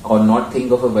or not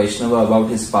think of a Vaishnava about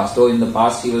his past. Oh, in the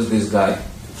past he was this guy.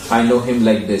 I know him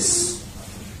like this.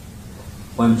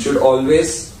 One should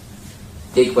always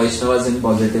take Vaishnavas in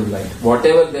positive light.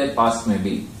 Whatever their past may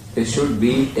be, they should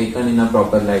be taken in a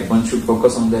proper light. One should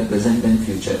focus on their present and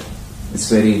future. It's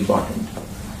very important.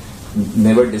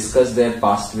 Never discuss their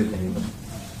past with anyone.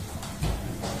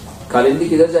 Kalindi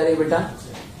किधर जा रही है बेटा?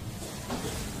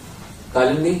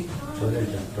 कालिंदी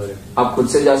आप खुद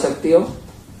से जा सकती हो?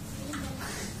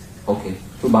 ओके,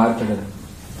 तू बाहर खड़े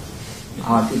रह.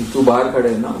 हाँ ठीक, तू बाहर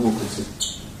खड़े ना वो खुद से.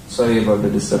 Sorry about the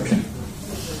disruption.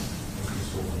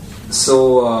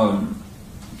 So,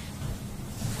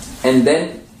 and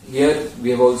then here we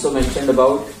have also mentioned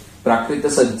about Prakrita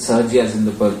Sahajiyas in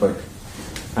the purport.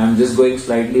 I am just going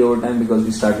slightly over time because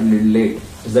we started a little late.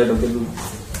 Is that okay?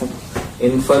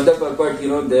 In further purport,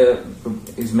 there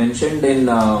is mentioned in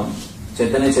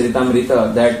Chaitanya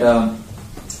Charitamrita that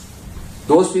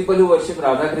those people who worship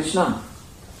Radha Krishna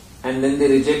and then they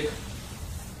reject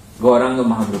Gauranga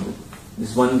Mahaprabhu.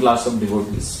 This is one class of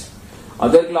devotees.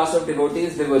 Other class of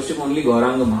devotees, they worship only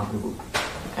Gauranga Mahaprabhu.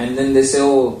 And then they say,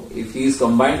 oh, if he is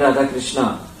combined Radha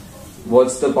Krishna,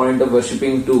 what's the point of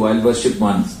worshipping two? I'll worship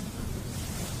one.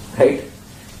 Right?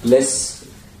 Less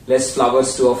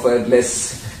flowers to offer,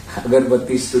 less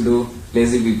agarbattis to do,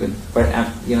 lazy people. But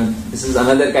this is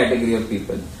another category of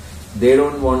people. They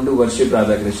don't want to worship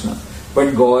Radha Krishna.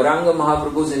 But Gauranga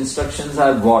Mahaprabhu's instructions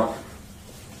are what?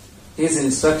 His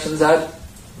instructions are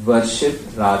worship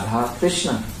Radha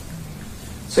Krishna.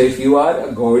 So if you are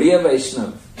a Gaudiya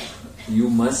Vaishnava, you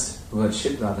must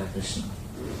worship Radha Krishna.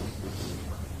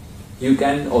 You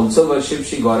can also worship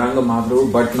Shri Gauranga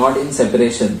Mahaprabhu, but not in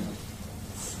separation.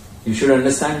 You should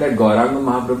understand that Gauranga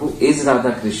Mahaprabhu is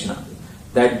Radha Krishna.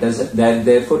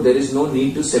 Therefore there is no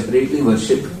need to separately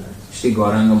worship Shri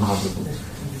Gauranga Mahaprabhu.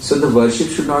 So the worship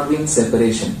should not be in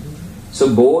separation.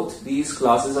 So both these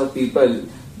classes of people,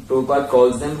 Prabhupada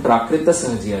calls them Prakrita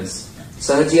Sahajiyas.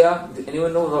 Sahajiya,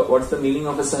 anyone know what's the meaning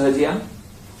of a Sahajiya?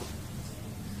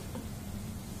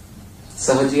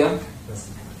 Sahajiya?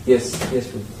 Yes,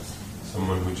 please.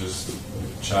 Someone who just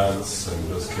chants and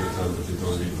does kirtan, but they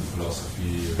don't read the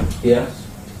philosophy. Yeah.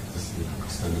 Just the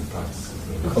extended practice.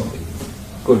 Okay.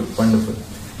 Good, wonderful.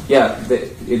 Yeah,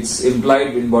 it's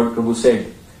implied in what Prabhu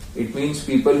said. It means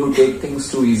people who take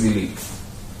things too easily.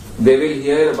 They will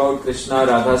hear about Krishna,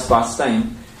 Radha's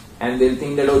pastime, and they'll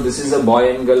think that, oh, this is a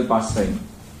boy and girl pastime.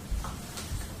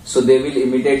 So they will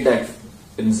imitate that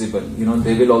principle.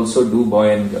 They will also do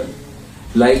boy and girl.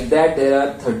 Like that, there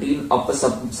are 13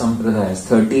 Apasampradayas,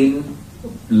 13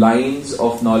 lines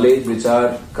of knowledge which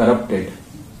are corrupted,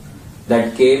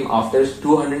 that came after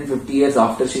 250 years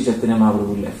after Sri Chaitanya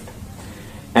Mahaprabhu left.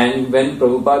 And when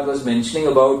Prabhupada was mentioning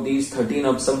about these 13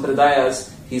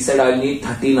 Apasampradayas, he said, I'll need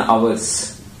 13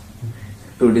 hours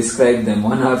to describe them,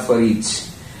 1 hour for each.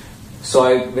 So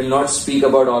I will not speak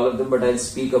about all of them, but I'll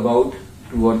speak about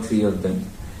 2 or 3 of them.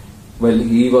 Well,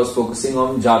 he was focusing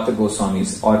on Jata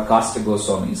Goswamis or Kasta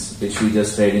Goswamis, which we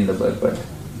just read in the purport.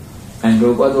 And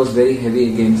Prabhupada was very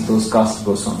heavy against those Kasta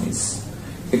Goswamis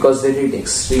because they did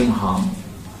extreme harm.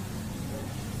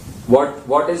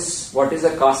 What is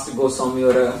a Kasta Goswami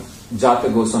or a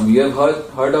Jata Goswami? You have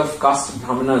heard of Kasta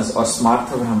Brahmanas or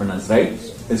Smartha Brahmanas, right?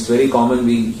 It's very common,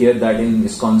 we hear that in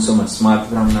ISKCON so much, Smartha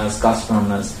Brahmanas, Kasta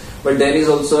Brahmanas. But there is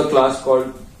also a class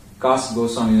called Kasta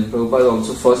Goswami, and Prabhupada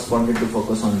also first wanted to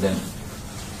focus on them.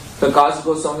 The Kasta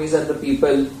Goswamis are the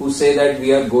people who say that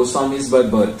we are Goswamis by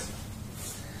birth.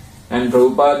 And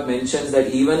Prabhupada mentions that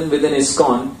even within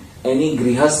ISKCON, any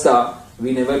Grihastha,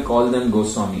 we never call them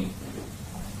Goswami.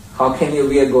 How can you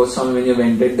be a Goswami when you have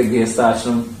entered the Grihastha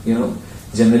ashram?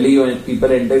 Generally when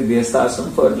people enter Grihastha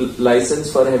ashram for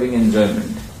license for having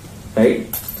enjoyment. Right?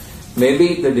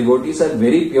 Maybe the devotees are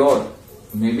very pure.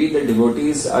 Maybe the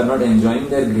devotees are not enjoying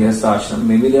their Grihastha ashram.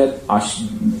 Maybe they are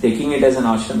taking it as an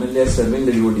ashram and they are serving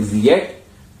the devotees. Yet,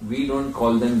 we don't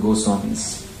call them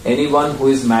Goswamis. Anyone who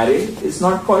is married is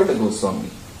not called a Goswami.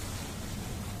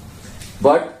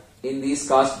 But in these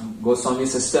caste Goswami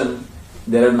system,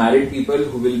 there are married people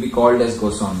who will be called as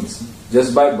Goswamis.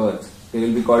 Just by birth, they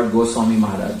will be called Goswami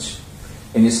Maharaj.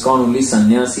 In ISKCON, only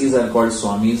sannyasis are called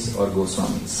Swamis or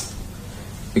Goswamis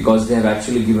because they have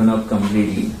actually given up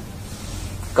completely.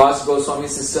 Caste Goswami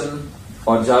system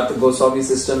or Jata Goswami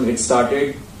system, it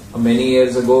started many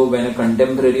years ago when a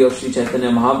contemporary of Sri Chaitanya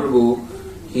Mahaprabhu,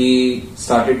 he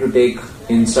started to take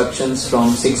instructions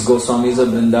from 6 Goswamis of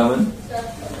Vrindavan,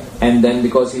 and then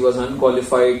because he was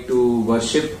unqualified to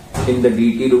worship in the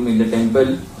deity room in the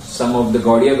temple, some of the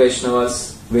Gaudiya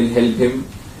Vaishnavas will help him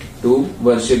to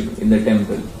worship in the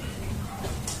temple.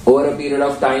 Over a period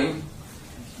of time,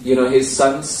 his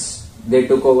sons, they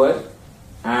took over,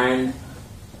 and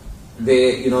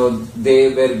they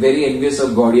were very envious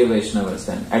of Gaudiya Vaishnavas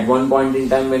then. At one point in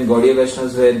time, when Gaudiya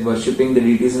Vaishnavas were worshipping the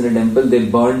deities in the temple, they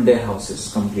burned their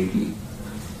houses completely.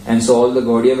 And so all the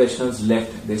Gaudiya Vaishnavas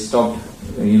left, they stopped,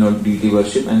 deity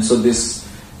worship. And so this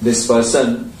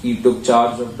person, he took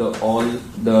charge of all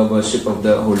the worship of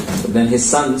the whole temple. Then his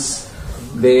sons,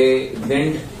 they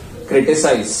didn't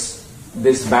criticize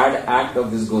this bad act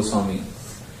of this Goswami.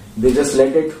 They just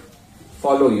let it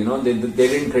follow, they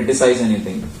didn't criticize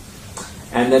anything.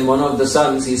 And then one of the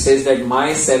sons, he says that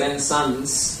my 7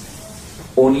 sons,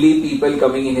 only people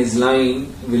coming in his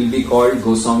line will be called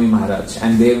Goswami Maharaj,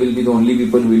 and they will be the only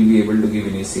people who will be able to give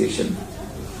initiation.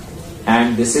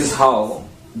 And this is how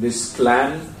this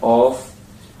clan of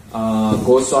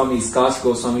Goswamis, caste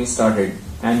Goswamis started.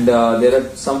 And there are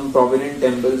some prominent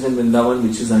temples in Vrindavan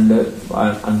which is under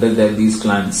these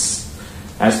clans.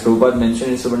 As Prabhupada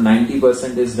mentioned, it's about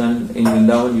 90% is done in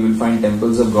Vrindavan. You will find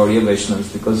temples of Gaudiya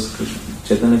Vaishnavas because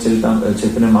Chaitanya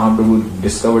Mahaprabhu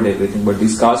discovered everything. But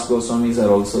these caste Goswamis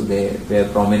are also there. They are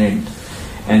prominent.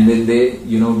 And then they,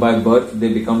 by birth,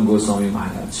 they become Goswami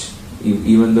Maharaj,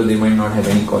 even though they might not have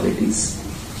any qualities.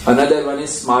 Another one is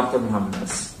Smartha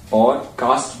Brahmanas or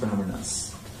caste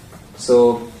Brahmanas.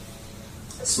 So,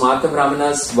 Smartha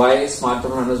Brahmanas, why Smartha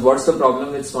Brahmanas? What's the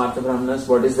problem with Smartha Brahmanas?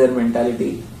 What is their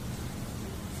mentality?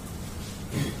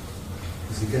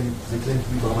 They claim to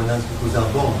be Brahmanas because they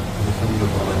are born in the family of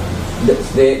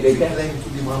Brahmanas. They claim to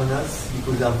be Brahmanas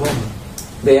because they are born.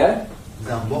 They are?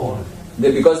 They are born.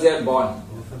 Because they are born.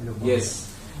 In the family of Brahmanas.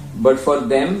 Yes. But for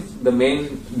them, the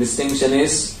main distinction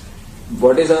is,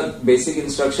 what is our basic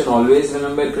instruction? Always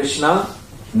remember Krishna,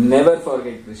 never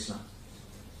forget Krishna.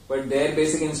 But their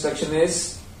basic instruction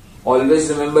is, always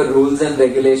remember rules and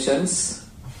regulations,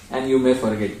 and you may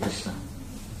forget Krishna.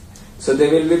 So they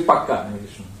will be pakka.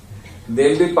 They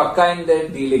will be pakka in their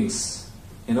dealings.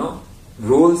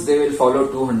 Rules they will follow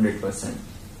 200%.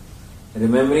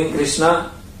 Remembering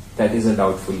Krishna, that is a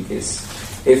doubtful case.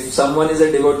 If someone is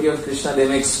a devotee of Krishna, they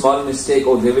make small mistake,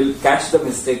 they will catch the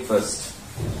mistake first.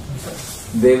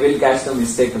 They will catch the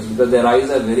mistake first because their eyes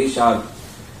are very sharp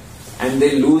and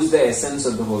they lose the essence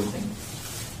of the whole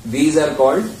thing. These are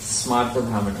called Smartha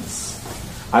Brahmanas.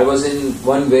 I was in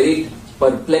one very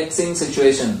perplexing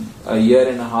situation a year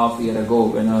and a half ago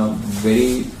when a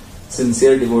very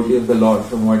sincere devotee of the Lord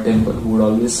from our temple, who would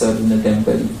always serve in the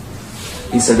temple,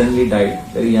 he suddenly died,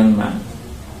 very young man,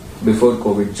 before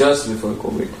COVID, just before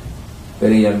COVID,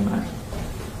 very young man.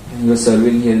 And he was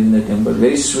serving here in the temple,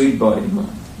 very sweet boy,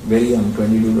 very young,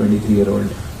 22, 23-year-old.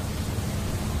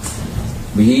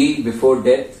 Before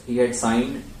death, he had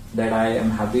signed that I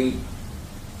am happy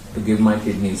to give my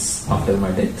kidneys after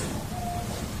my death.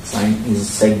 He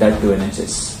said that to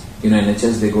NHS.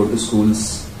 NHS, they go to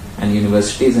schools and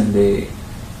universities and they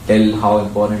tell how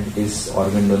important it is,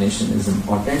 organ donation is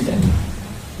important, and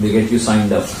they get you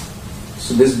signed up.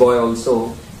 So this boy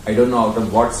also, I don't know out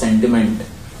of what sentiment,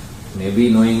 maybe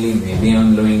knowingly, maybe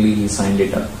unknowingly, he signed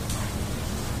it up.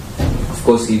 Of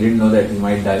course, he didn't know that he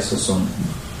might die so soon.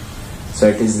 So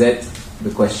at his death,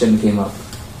 the question came up.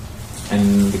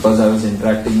 And because I was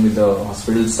interacting with the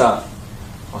hospital staff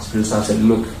said,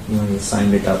 look, he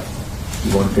signed it up.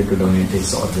 He wanted to donate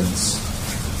his organs.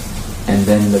 And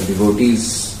then the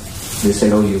devotees, they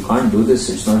said, you can't do this.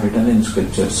 It's not written in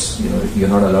scriptures. You're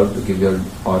not allowed to give your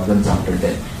organs after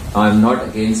death. I'm not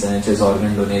against NHS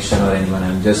organ donation or anyone.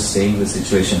 I'm just saying the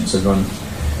situation. So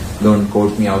don't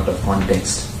quote me out of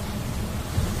context.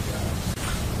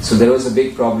 So there was a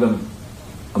big problem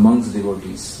amongst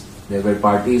devotees. There were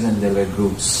parties and there were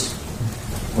groups.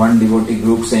 One devotee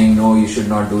group saying, no, you should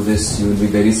not do this, you will be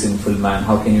very sinful man.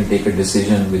 How can you take a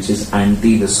decision which is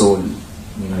anti the soul?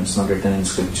 It's not written in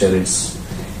scripture.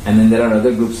 And then there are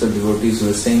other groups of devotees who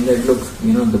are saying that, look,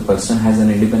 the person has an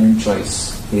independent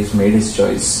choice. He has made his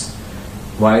choice.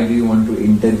 Why do you want to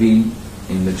intervene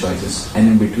in the choices? And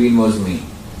in between was me.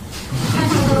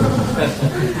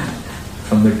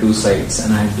 From the two sides.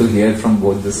 And I had to hear from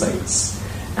both the sides.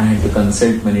 I had to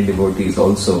consult many devotees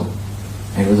also.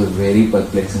 It was a very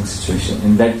perplexing situation.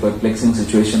 In that perplexing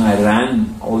situation, I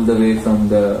ran all the way from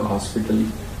the hospital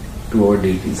to our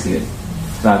deities here,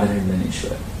 Radha and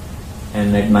Dhaneshwar.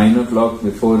 And at 9 o'clock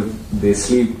before they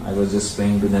sleep, I was just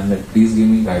praying to them that please give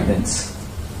me guidance.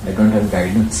 I don't have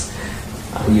guidance.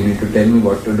 You need to tell me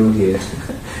what to do here.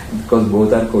 Because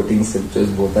both are quoting scriptures,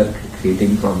 both are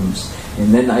creating problems.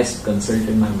 And then I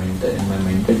consulted my mentor, and my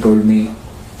mentor told me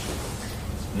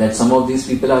that some of these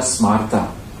people are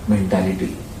smarta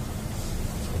mentality.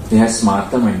 They have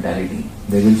smarta mentality.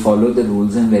 They will follow the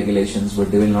rules and regulations,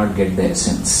 but they will not get the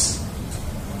essence.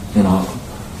 You know.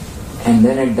 And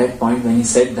then at that point when he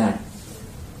said that,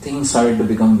 things started to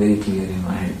become very clear in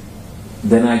my head.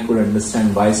 Then I could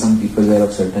understand why some people were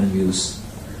of certain views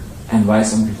and why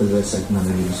some people were certain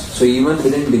other views. So even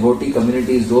within devotee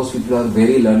communities, those people are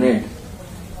very learned.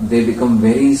 They become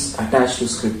very attached to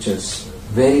scriptures.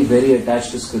 Very, very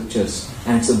attached to scriptures.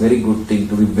 And it's a very good thing,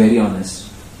 to be very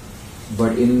honest.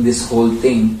 But in this whole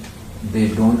thing, they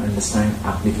don't understand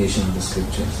application of the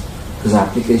scriptures. Because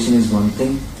application is one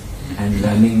thing, and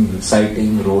learning,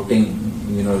 reciting, roting,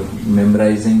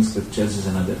 memorizing scriptures is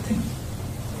another thing.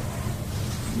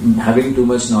 Having too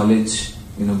much knowledge,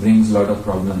 brings a lot of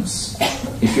problems.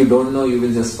 If you don't know, you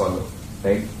will just follow,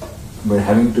 right? But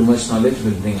having too much knowledge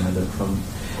will bring another problem.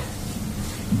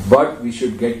 But we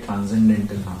should get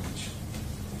transcendental knowledge,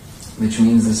 which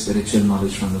means the spiritual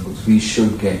knowledge from the books. We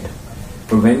should get.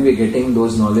 But when we're getting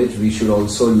those knowledge, we should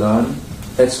also learn.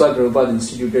 That's why Prabhupada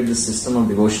instituted this system of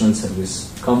devotional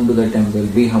service. Come to the temple,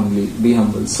 be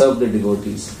humble, serve the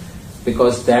devotees.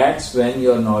 Because that's when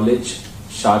your knowledge,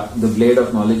 the blade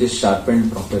of knowledge is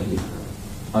sharpened properly.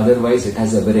 Otherwise it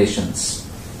has aberrations.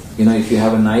 If you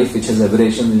have a knife which has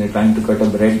aberrations and you're trying to cut a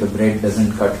bread, the bread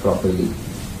doesn't cut properly.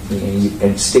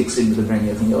 It sticks into the bread and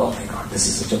you're thinking, oh my God, this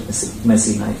is such a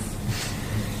messy knife.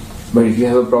 But if you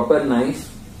have a proper knife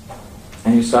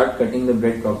and you start cutting the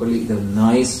bread properly, the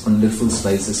nice, wonderful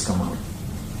slices come out.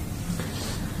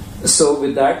 So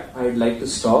with that, I'd like to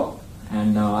stop.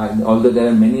 And although there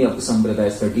are many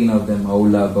Apasampradayas, 13 of them,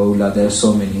 Aula, Baula, there are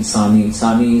so many.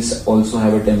 Sanis also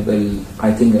have a temple.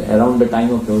 I think around the time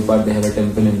of Prabhupada, they have a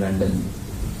temple in London.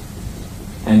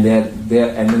 And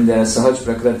and then there are Sahaj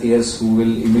Prakratiyas who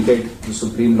will imitate the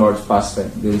Supreme Lord's pastime.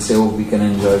 They will say, oh, we can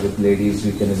enjoy with ladies,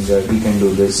 we can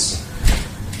do this.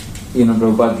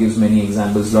 Prabhupada gives many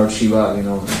examples. Lord Shiva,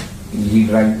 he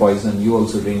drank poison. You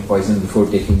also drink poison before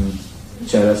taking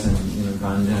charas and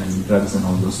ganja and drugs and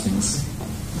all those things.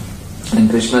 And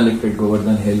Krishna lifted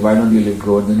Govardhan Hill. Why don't you lift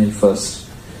Govardhan Hill first?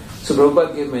 So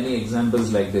Prabhupada gave many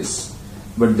examples like this.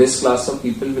 But this class of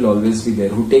people will always be there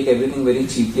who take everything very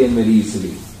cheaply and very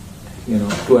easily.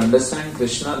 To understand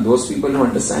Krishna, those people who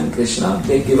understand Krishna,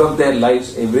 they give up their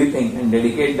lives, everything, and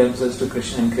dedicate themselves to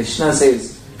Krishna. And Krishna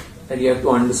says that you have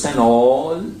to understand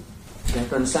all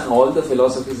the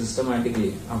philosophy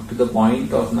systematically up to the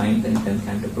point of 9th and 10th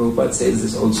canto. Prabhupada says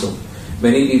this also.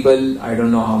 Many people, I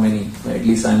don't know how many, at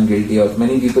least I am guilty of,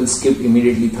 many people skip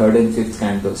immediately 3rd and 5th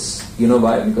cantos. You know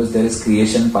why? Because there is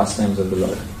creation pastimes of the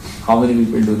Lord. How many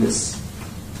people do this?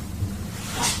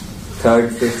 3rd,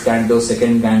 5th canto,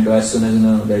 2nd canto, as soon as you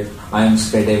know that I am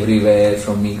spread everywhere,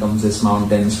 from me comes this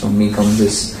mountains, from me comes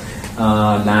this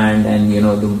land, and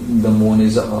the moon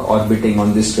is orbiting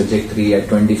on this trajectory at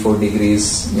 24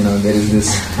 degrees, there is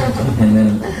this, and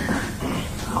then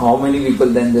how many people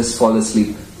then just fall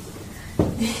asleep?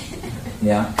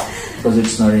 Yeah, because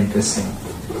it's not interesting.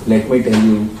 Let me tell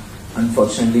you,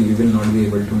 unfortunately we will not be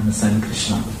able to understand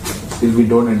Krishna if we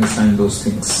don't understand those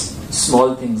things.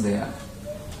 Small things they are,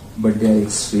 but they are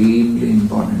extremely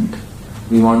important.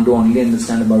 We want to only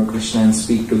understand about Krishna and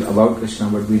speak about Krishna,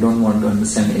 but we don't want to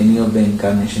understand any of the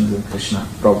incarnations of Krishna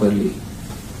properly.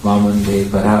 Vamandev,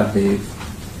 Varahadev.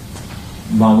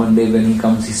 Vamandev, when he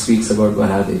comes, he speaks about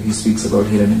Varahadev, he speaks about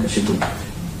Hiranyakashipu.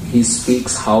 He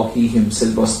speaks how he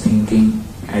himself was thinking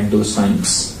at those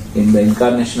times. In the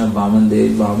incarnation of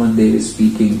Vamandev, Vamandev is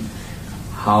speaking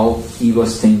how he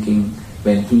was thinking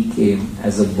when he came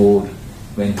as a boar,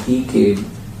 when he came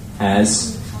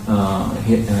as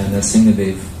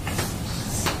Nrsimhadev,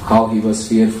 how he was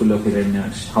fearful of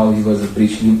Hiranyaksha, how he was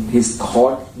appreciating his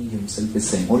thought. He himself is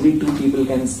saying. Only two people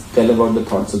can tell about the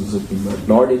thoughts of the Supreme Lord: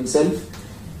 Lord himself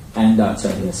and the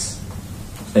Acharyas,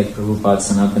 like Prabhupada,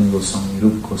 Sanatana Goswami,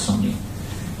 Rupa Goswami.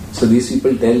 So these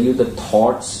people tell you the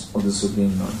thoughts of the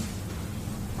Supreme Lord.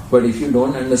 But if you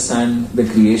don't understand the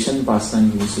creation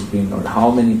pastime of the Supreme Lord,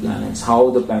 how many planets, how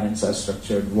the planets are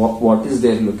structured, what is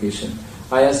their location.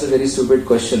 I asked a very stupid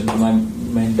question to my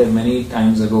mentor many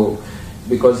times ago,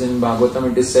 because in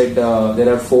Bhagavatam it is said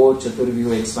there are 4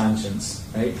 Chaturvyuha expansions,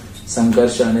 right?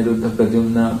 Sankarsha, Aniruddha,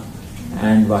 Pradyumna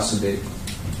and Vasudev.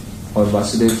 Or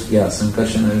Vasudev,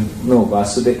 Sankarsha,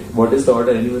 Vasudev. What is the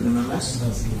order? Anyone remembers?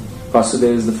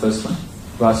 Vasudev is the first one.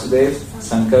 Vasudev,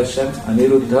 Sankarsha,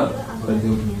 Aniruddha,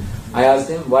 Pradyumna. I asked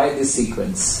him, why this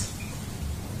sequence?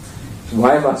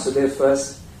 Why Vasudev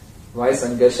first? Why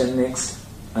Sankarshan next?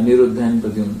 Aniruddha and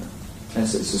Pradyumna?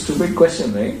 It's a stupid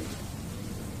question, right?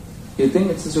 You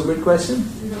think it's a stupid question?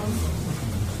 No.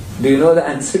 Do you know the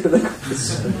answer to the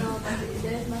question? No, but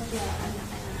there must be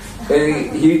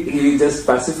an He just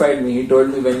pacified me. He told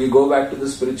me, when you go back to the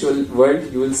spiritual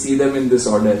world, you will see them in this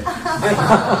order.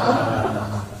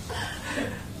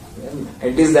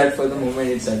 At least that for the moment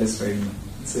it satisfied me.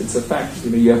 It's a fact.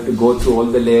 You have to go through all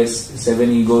the layers, 7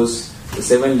 egos, the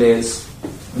 7 layers,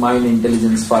 mind,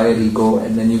 intelligence, fire, ego,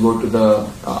 and then you go to the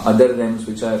other realms,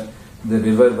 which are the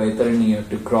river Vaitarani. You have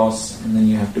to cross, and then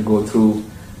you have to go through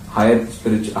higher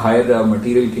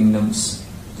material kingdoms.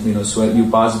 You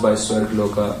pass by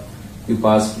Swargaloka, you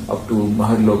pass up to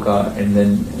Maharloka, and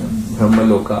then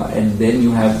Brahmaloka, and then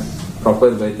you have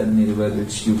proper Vaitarani river,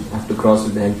 which you have to cross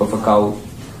with the help of a cow.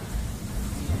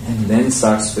 And then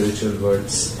start spiritual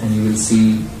worlds, and you will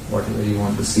see whatever you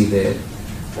want to see there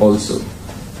also.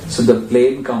 So the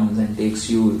plane comes and takes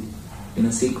you in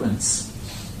a sequence.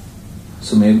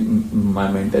 So maybe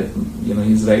my mentor,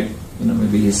 he's right.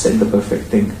 Maybe he said the perfect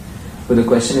thing. But the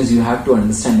question is, you have to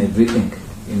understand everything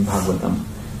in Bhagavatam.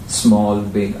 Small,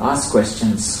 big. Ask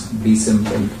questions. Be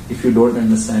simple. If you don't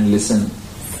understand, listen.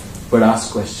 But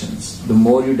ask questions. The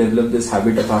more you develop this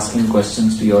habit of asking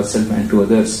questions to yourself and to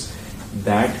others,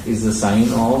 that is a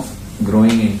sign of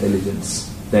growing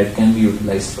intelligence that can be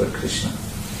utilized for Krishna.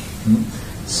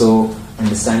 So,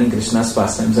 understanding Krishna's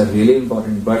pastimes are really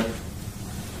important. But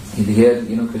here,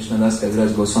 Krishnadas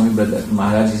Kaviraj Goswami brother,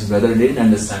 Maharaj, his brother, didn't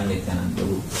understand Nityananda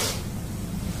Prabhu.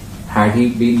 Had he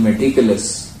been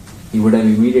meticulous, he would have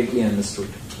immediately understood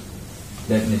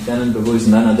that Nityananda Prabhu is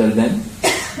none other than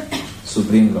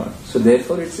Supreme Lord. So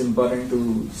therefore it's important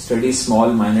to study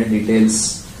small minor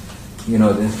details. In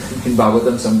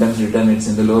Bhagavatam sometimes written, it's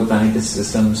in the lower planetary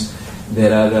systems,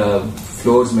 there are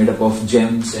floors made up of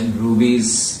gems and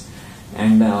rubies.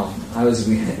 And I was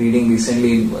reading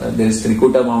recently, there is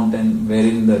Trikuta mountain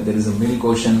wherein there is a milk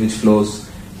ocean which flows,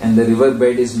 and the river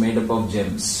bed is made up of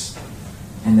gems.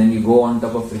 And then you go on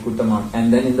top of Trikuta mountain,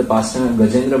 and then in the pastime of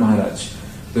Gajendra Maharaj,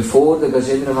 before the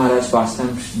Gajendra Maharaj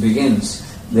pastime begins,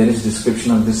 there is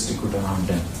description of this Trikuta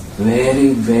mountain.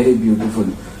 Very, very beautiful.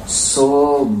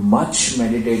 So much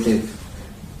meditative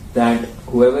that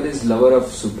whoever is lover of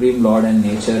Supreme Lord and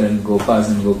nature and Gopas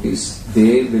and Gopis,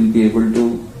 they will be able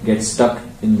to get stuck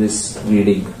in this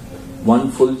reading.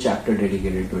 One full chapter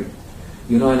dedicated to it.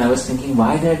 And I was thinking,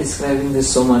 why they are describing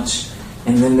this so much?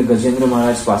 And then the Gajendra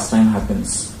Maharaj pastime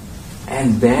happens.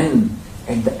 And then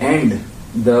at the end,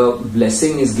 the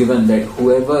blessing is given that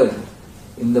whoever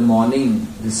in the morning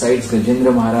recites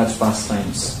Gajendra Maharaj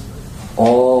pastimes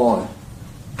or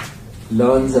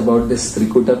learns about this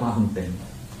Trikuta mountain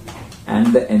and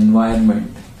the environment,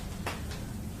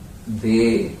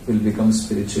 they will become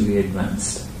spiritually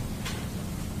advanced.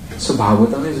 So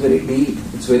Bhagavatam is very deep,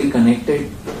 it's very connected.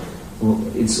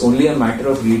 It's only a matter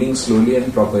of reading slowly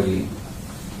and properly.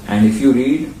 And if you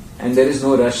read, and there is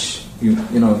no rush,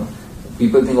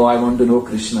 people think, I want to know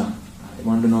Krishna. I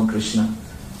want to know Krishna.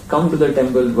 Come to the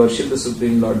temple, worship the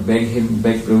Supreme Lord, beg him,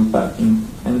 beg Prabhupada,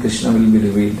 and Krishna will be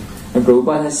revealed. And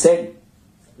Prabhupada has said,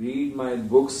 read my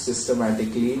books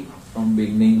systematically from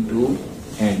beginning to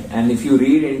end. And if you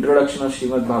read introduction of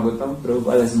Srimad Bhagavatam,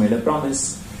 Prabhupada has made a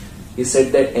promise. He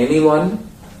said that anyone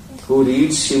who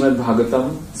reads Srimad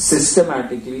Bhagavatam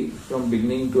systematically from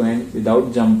beginning to end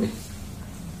without jumping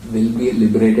will be a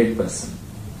liberated person.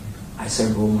 I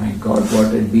said, oh my God,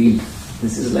 what a deal.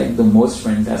 This is like the most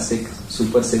fantastic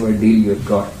super saver deal you've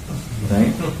got.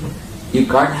 Right? You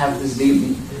can't have this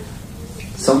deal.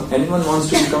 Anyone wants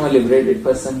to become a liberated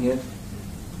person here?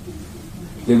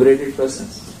 Liberated person.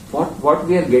 What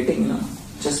we are getting,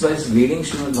 just by reading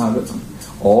Srimad Bhagavatam,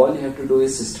 all you have to do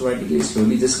is systematically,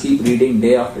 slowly, just keep reading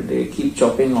day after day, keep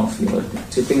chopping off,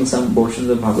 chipping some portions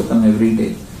of Bhagavatam every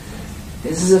day.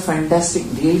 This is a fantastic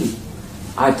deal.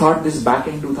 I thought this back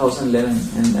in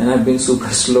 2011 and I've been super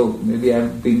slow. Maybe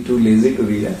I've been too lazy to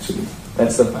read actually.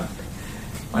 That's the fact.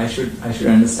 I should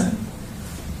understand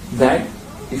that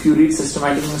if you read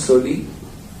systematically and slowly,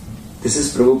 this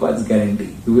is Prabhupada's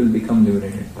guarantee. You will become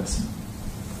liberated person.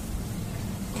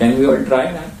 Can we all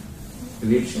try that?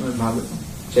 Read Srimad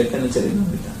Bhagavatam, Chaitanya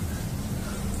Charitamrita.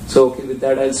 So okay, with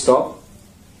that I'll stop.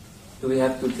 Do we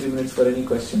have 2-3 minutes for any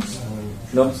questions?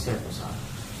 No?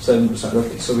 Serving prasad.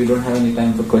 Okay, so we don't have any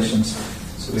time for questions.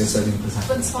 So we are serving prasad.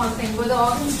 One small thing. Were the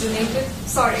organs donated?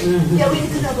 Sorry. Yeah, we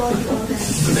didn't about the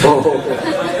organs. Oh, okay.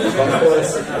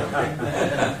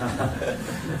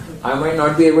 I might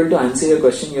not be able to answer your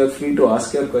question. You are free to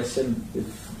ask your question.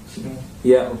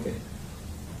 Yeah, okay.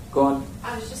 Go on.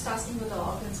 I was just asking were the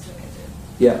organs donated.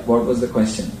 Yeah, what was the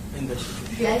question?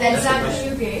 The example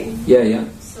you gave. Yeah.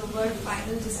 So were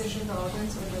final decision the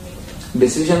organs were donated?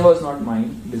 Decision was not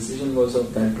mine. Decision was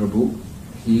of that Prabhu.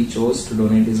 He chose to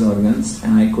donate his organs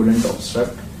and I couldn't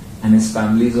obstruct. And his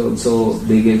families also,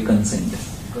 they gave consent.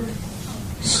 Good.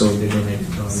 So they donated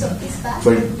the organs. So it's bad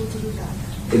But or good to do that?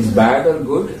 it's bad or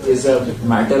good is a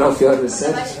matter of your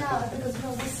research. Right, because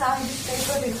we signed this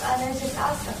paper and I just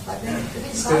asked us, but then it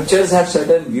is Scriptures have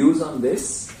certain views on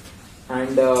this,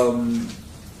 and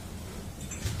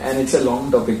it's a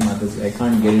long topic, Mataji. I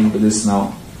can't get into this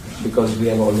now because we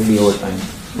have already over time.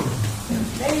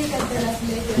 Maybe you can tell us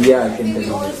later. Yeah, I can think tell we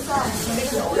you. all signed,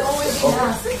 because we always been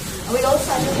asked. We all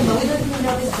signed, but we don't even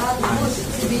know this how good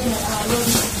to be in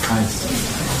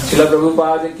Srila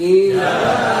Prabhupada ki,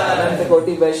 Ananta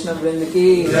Koti Vaishnava Vrind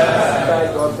ki, Jai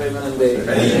Gaur Premanande.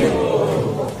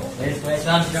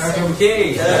 Vaishnava Prabhu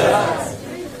ki.